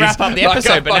about to keys wrap up the like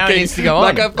episode, a but now it needs to go on.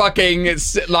 Like a fucking,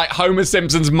 like Homer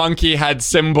Simpson's monkey head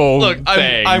symbol Look,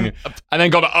 thing. I'm- and then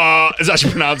gone, it's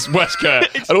actually pronounced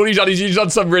Westcote. And all you've done is you've done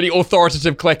some really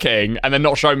authoritative clicking and then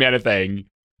not shown me anything.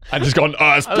 And just gone,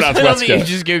 it's I pronounced love that you Westcote.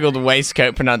 just googled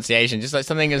waistcoat pronunciation, just like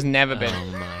something has never been.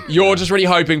 You're just really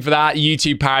hoping for that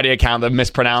YouTube parody account that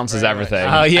mispronounces everything.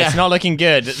 Oh, yeah. It's not looking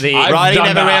good. I've Riley done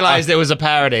never that. realized it was a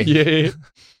parody. Yeah.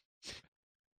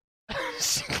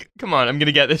 Come on, I'm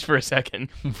gonna get this for a second.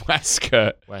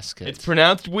 Westcote. Westcote. It's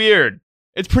pronounced weird.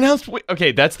 It's pronounced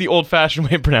okay. That's the old-fashioned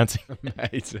way of pronouncing.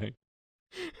 Amazing.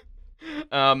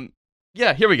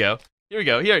 Yeah. Here we go.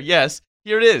 Here. Yes.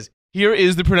 Here it is. Here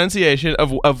is the pronunciation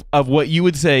of what you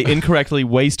would say incorrectly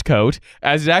waistcoat,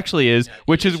 as it actually is,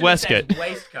 which is waistcoat.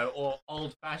 Waistcoat or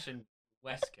old-fashioned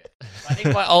waistcoat. I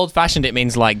think by old-fashioned it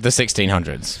means like the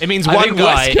 1600s. It means I one think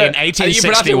guy Westcote- in I think you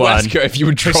pronounce it 1861. Westcoat if you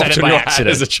were said dropped it on by your head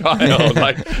accident. as a child.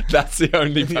 Like that's the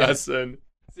only person.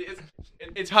 See,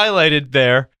 it's highlighted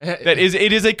there.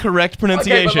 It is a correct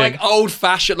pronunciation. Okay, but like old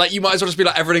fashioned, like you might as well just be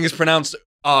like everything is pronounced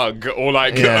ugh or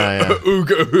like Yeah, yeah.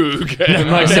 ooga ooga.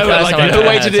 Like, the no, first like, time no I've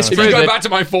way heard to someone If you disprove go it. back to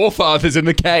my forefathers in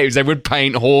the caves, they would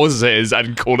paint horses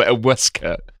and call it a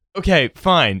waistcoat. Okay,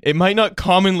 fine. It might not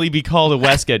commonly be called a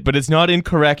waistcoat, but it's not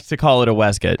incorrect to call it a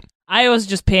waistcoat. I was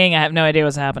just peeing. I have no idea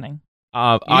what's happening.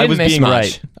 I didn't was miss being much.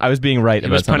 right. I was being right It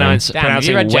about was something. pronounced, Damn, have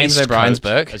you pronouncing read James waistcoat O'Brien's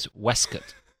book? as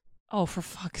Westcote. Oh, for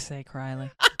fuck's sake,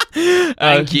 Riley.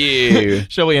 Thank you.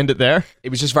 Shall we end it there? It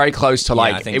was just very close to Yeah,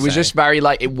 I like think it was so. just very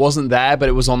like it wasn't there, but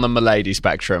it was on the Milady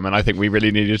spectrum, and I think we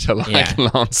really needed to like Yeah.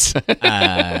 Lance.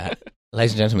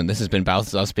 Ladies and gentlemen, this has been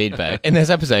Balthasar Speedboat. In this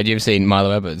episode, you've seen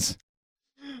Milo Edwards.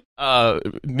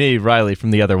 Me, Riley,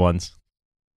 from the other ones.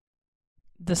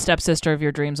 The stepsister of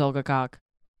your dreams, Olga Koch.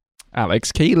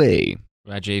 Alex Keeley.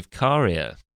 Rajiv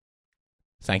Karia.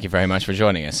 Thank you very much for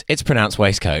joining us. It's pronounced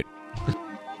waistcoat.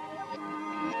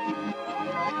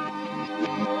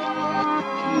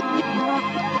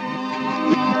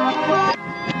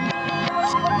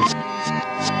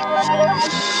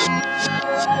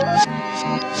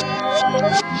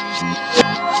 Thank you.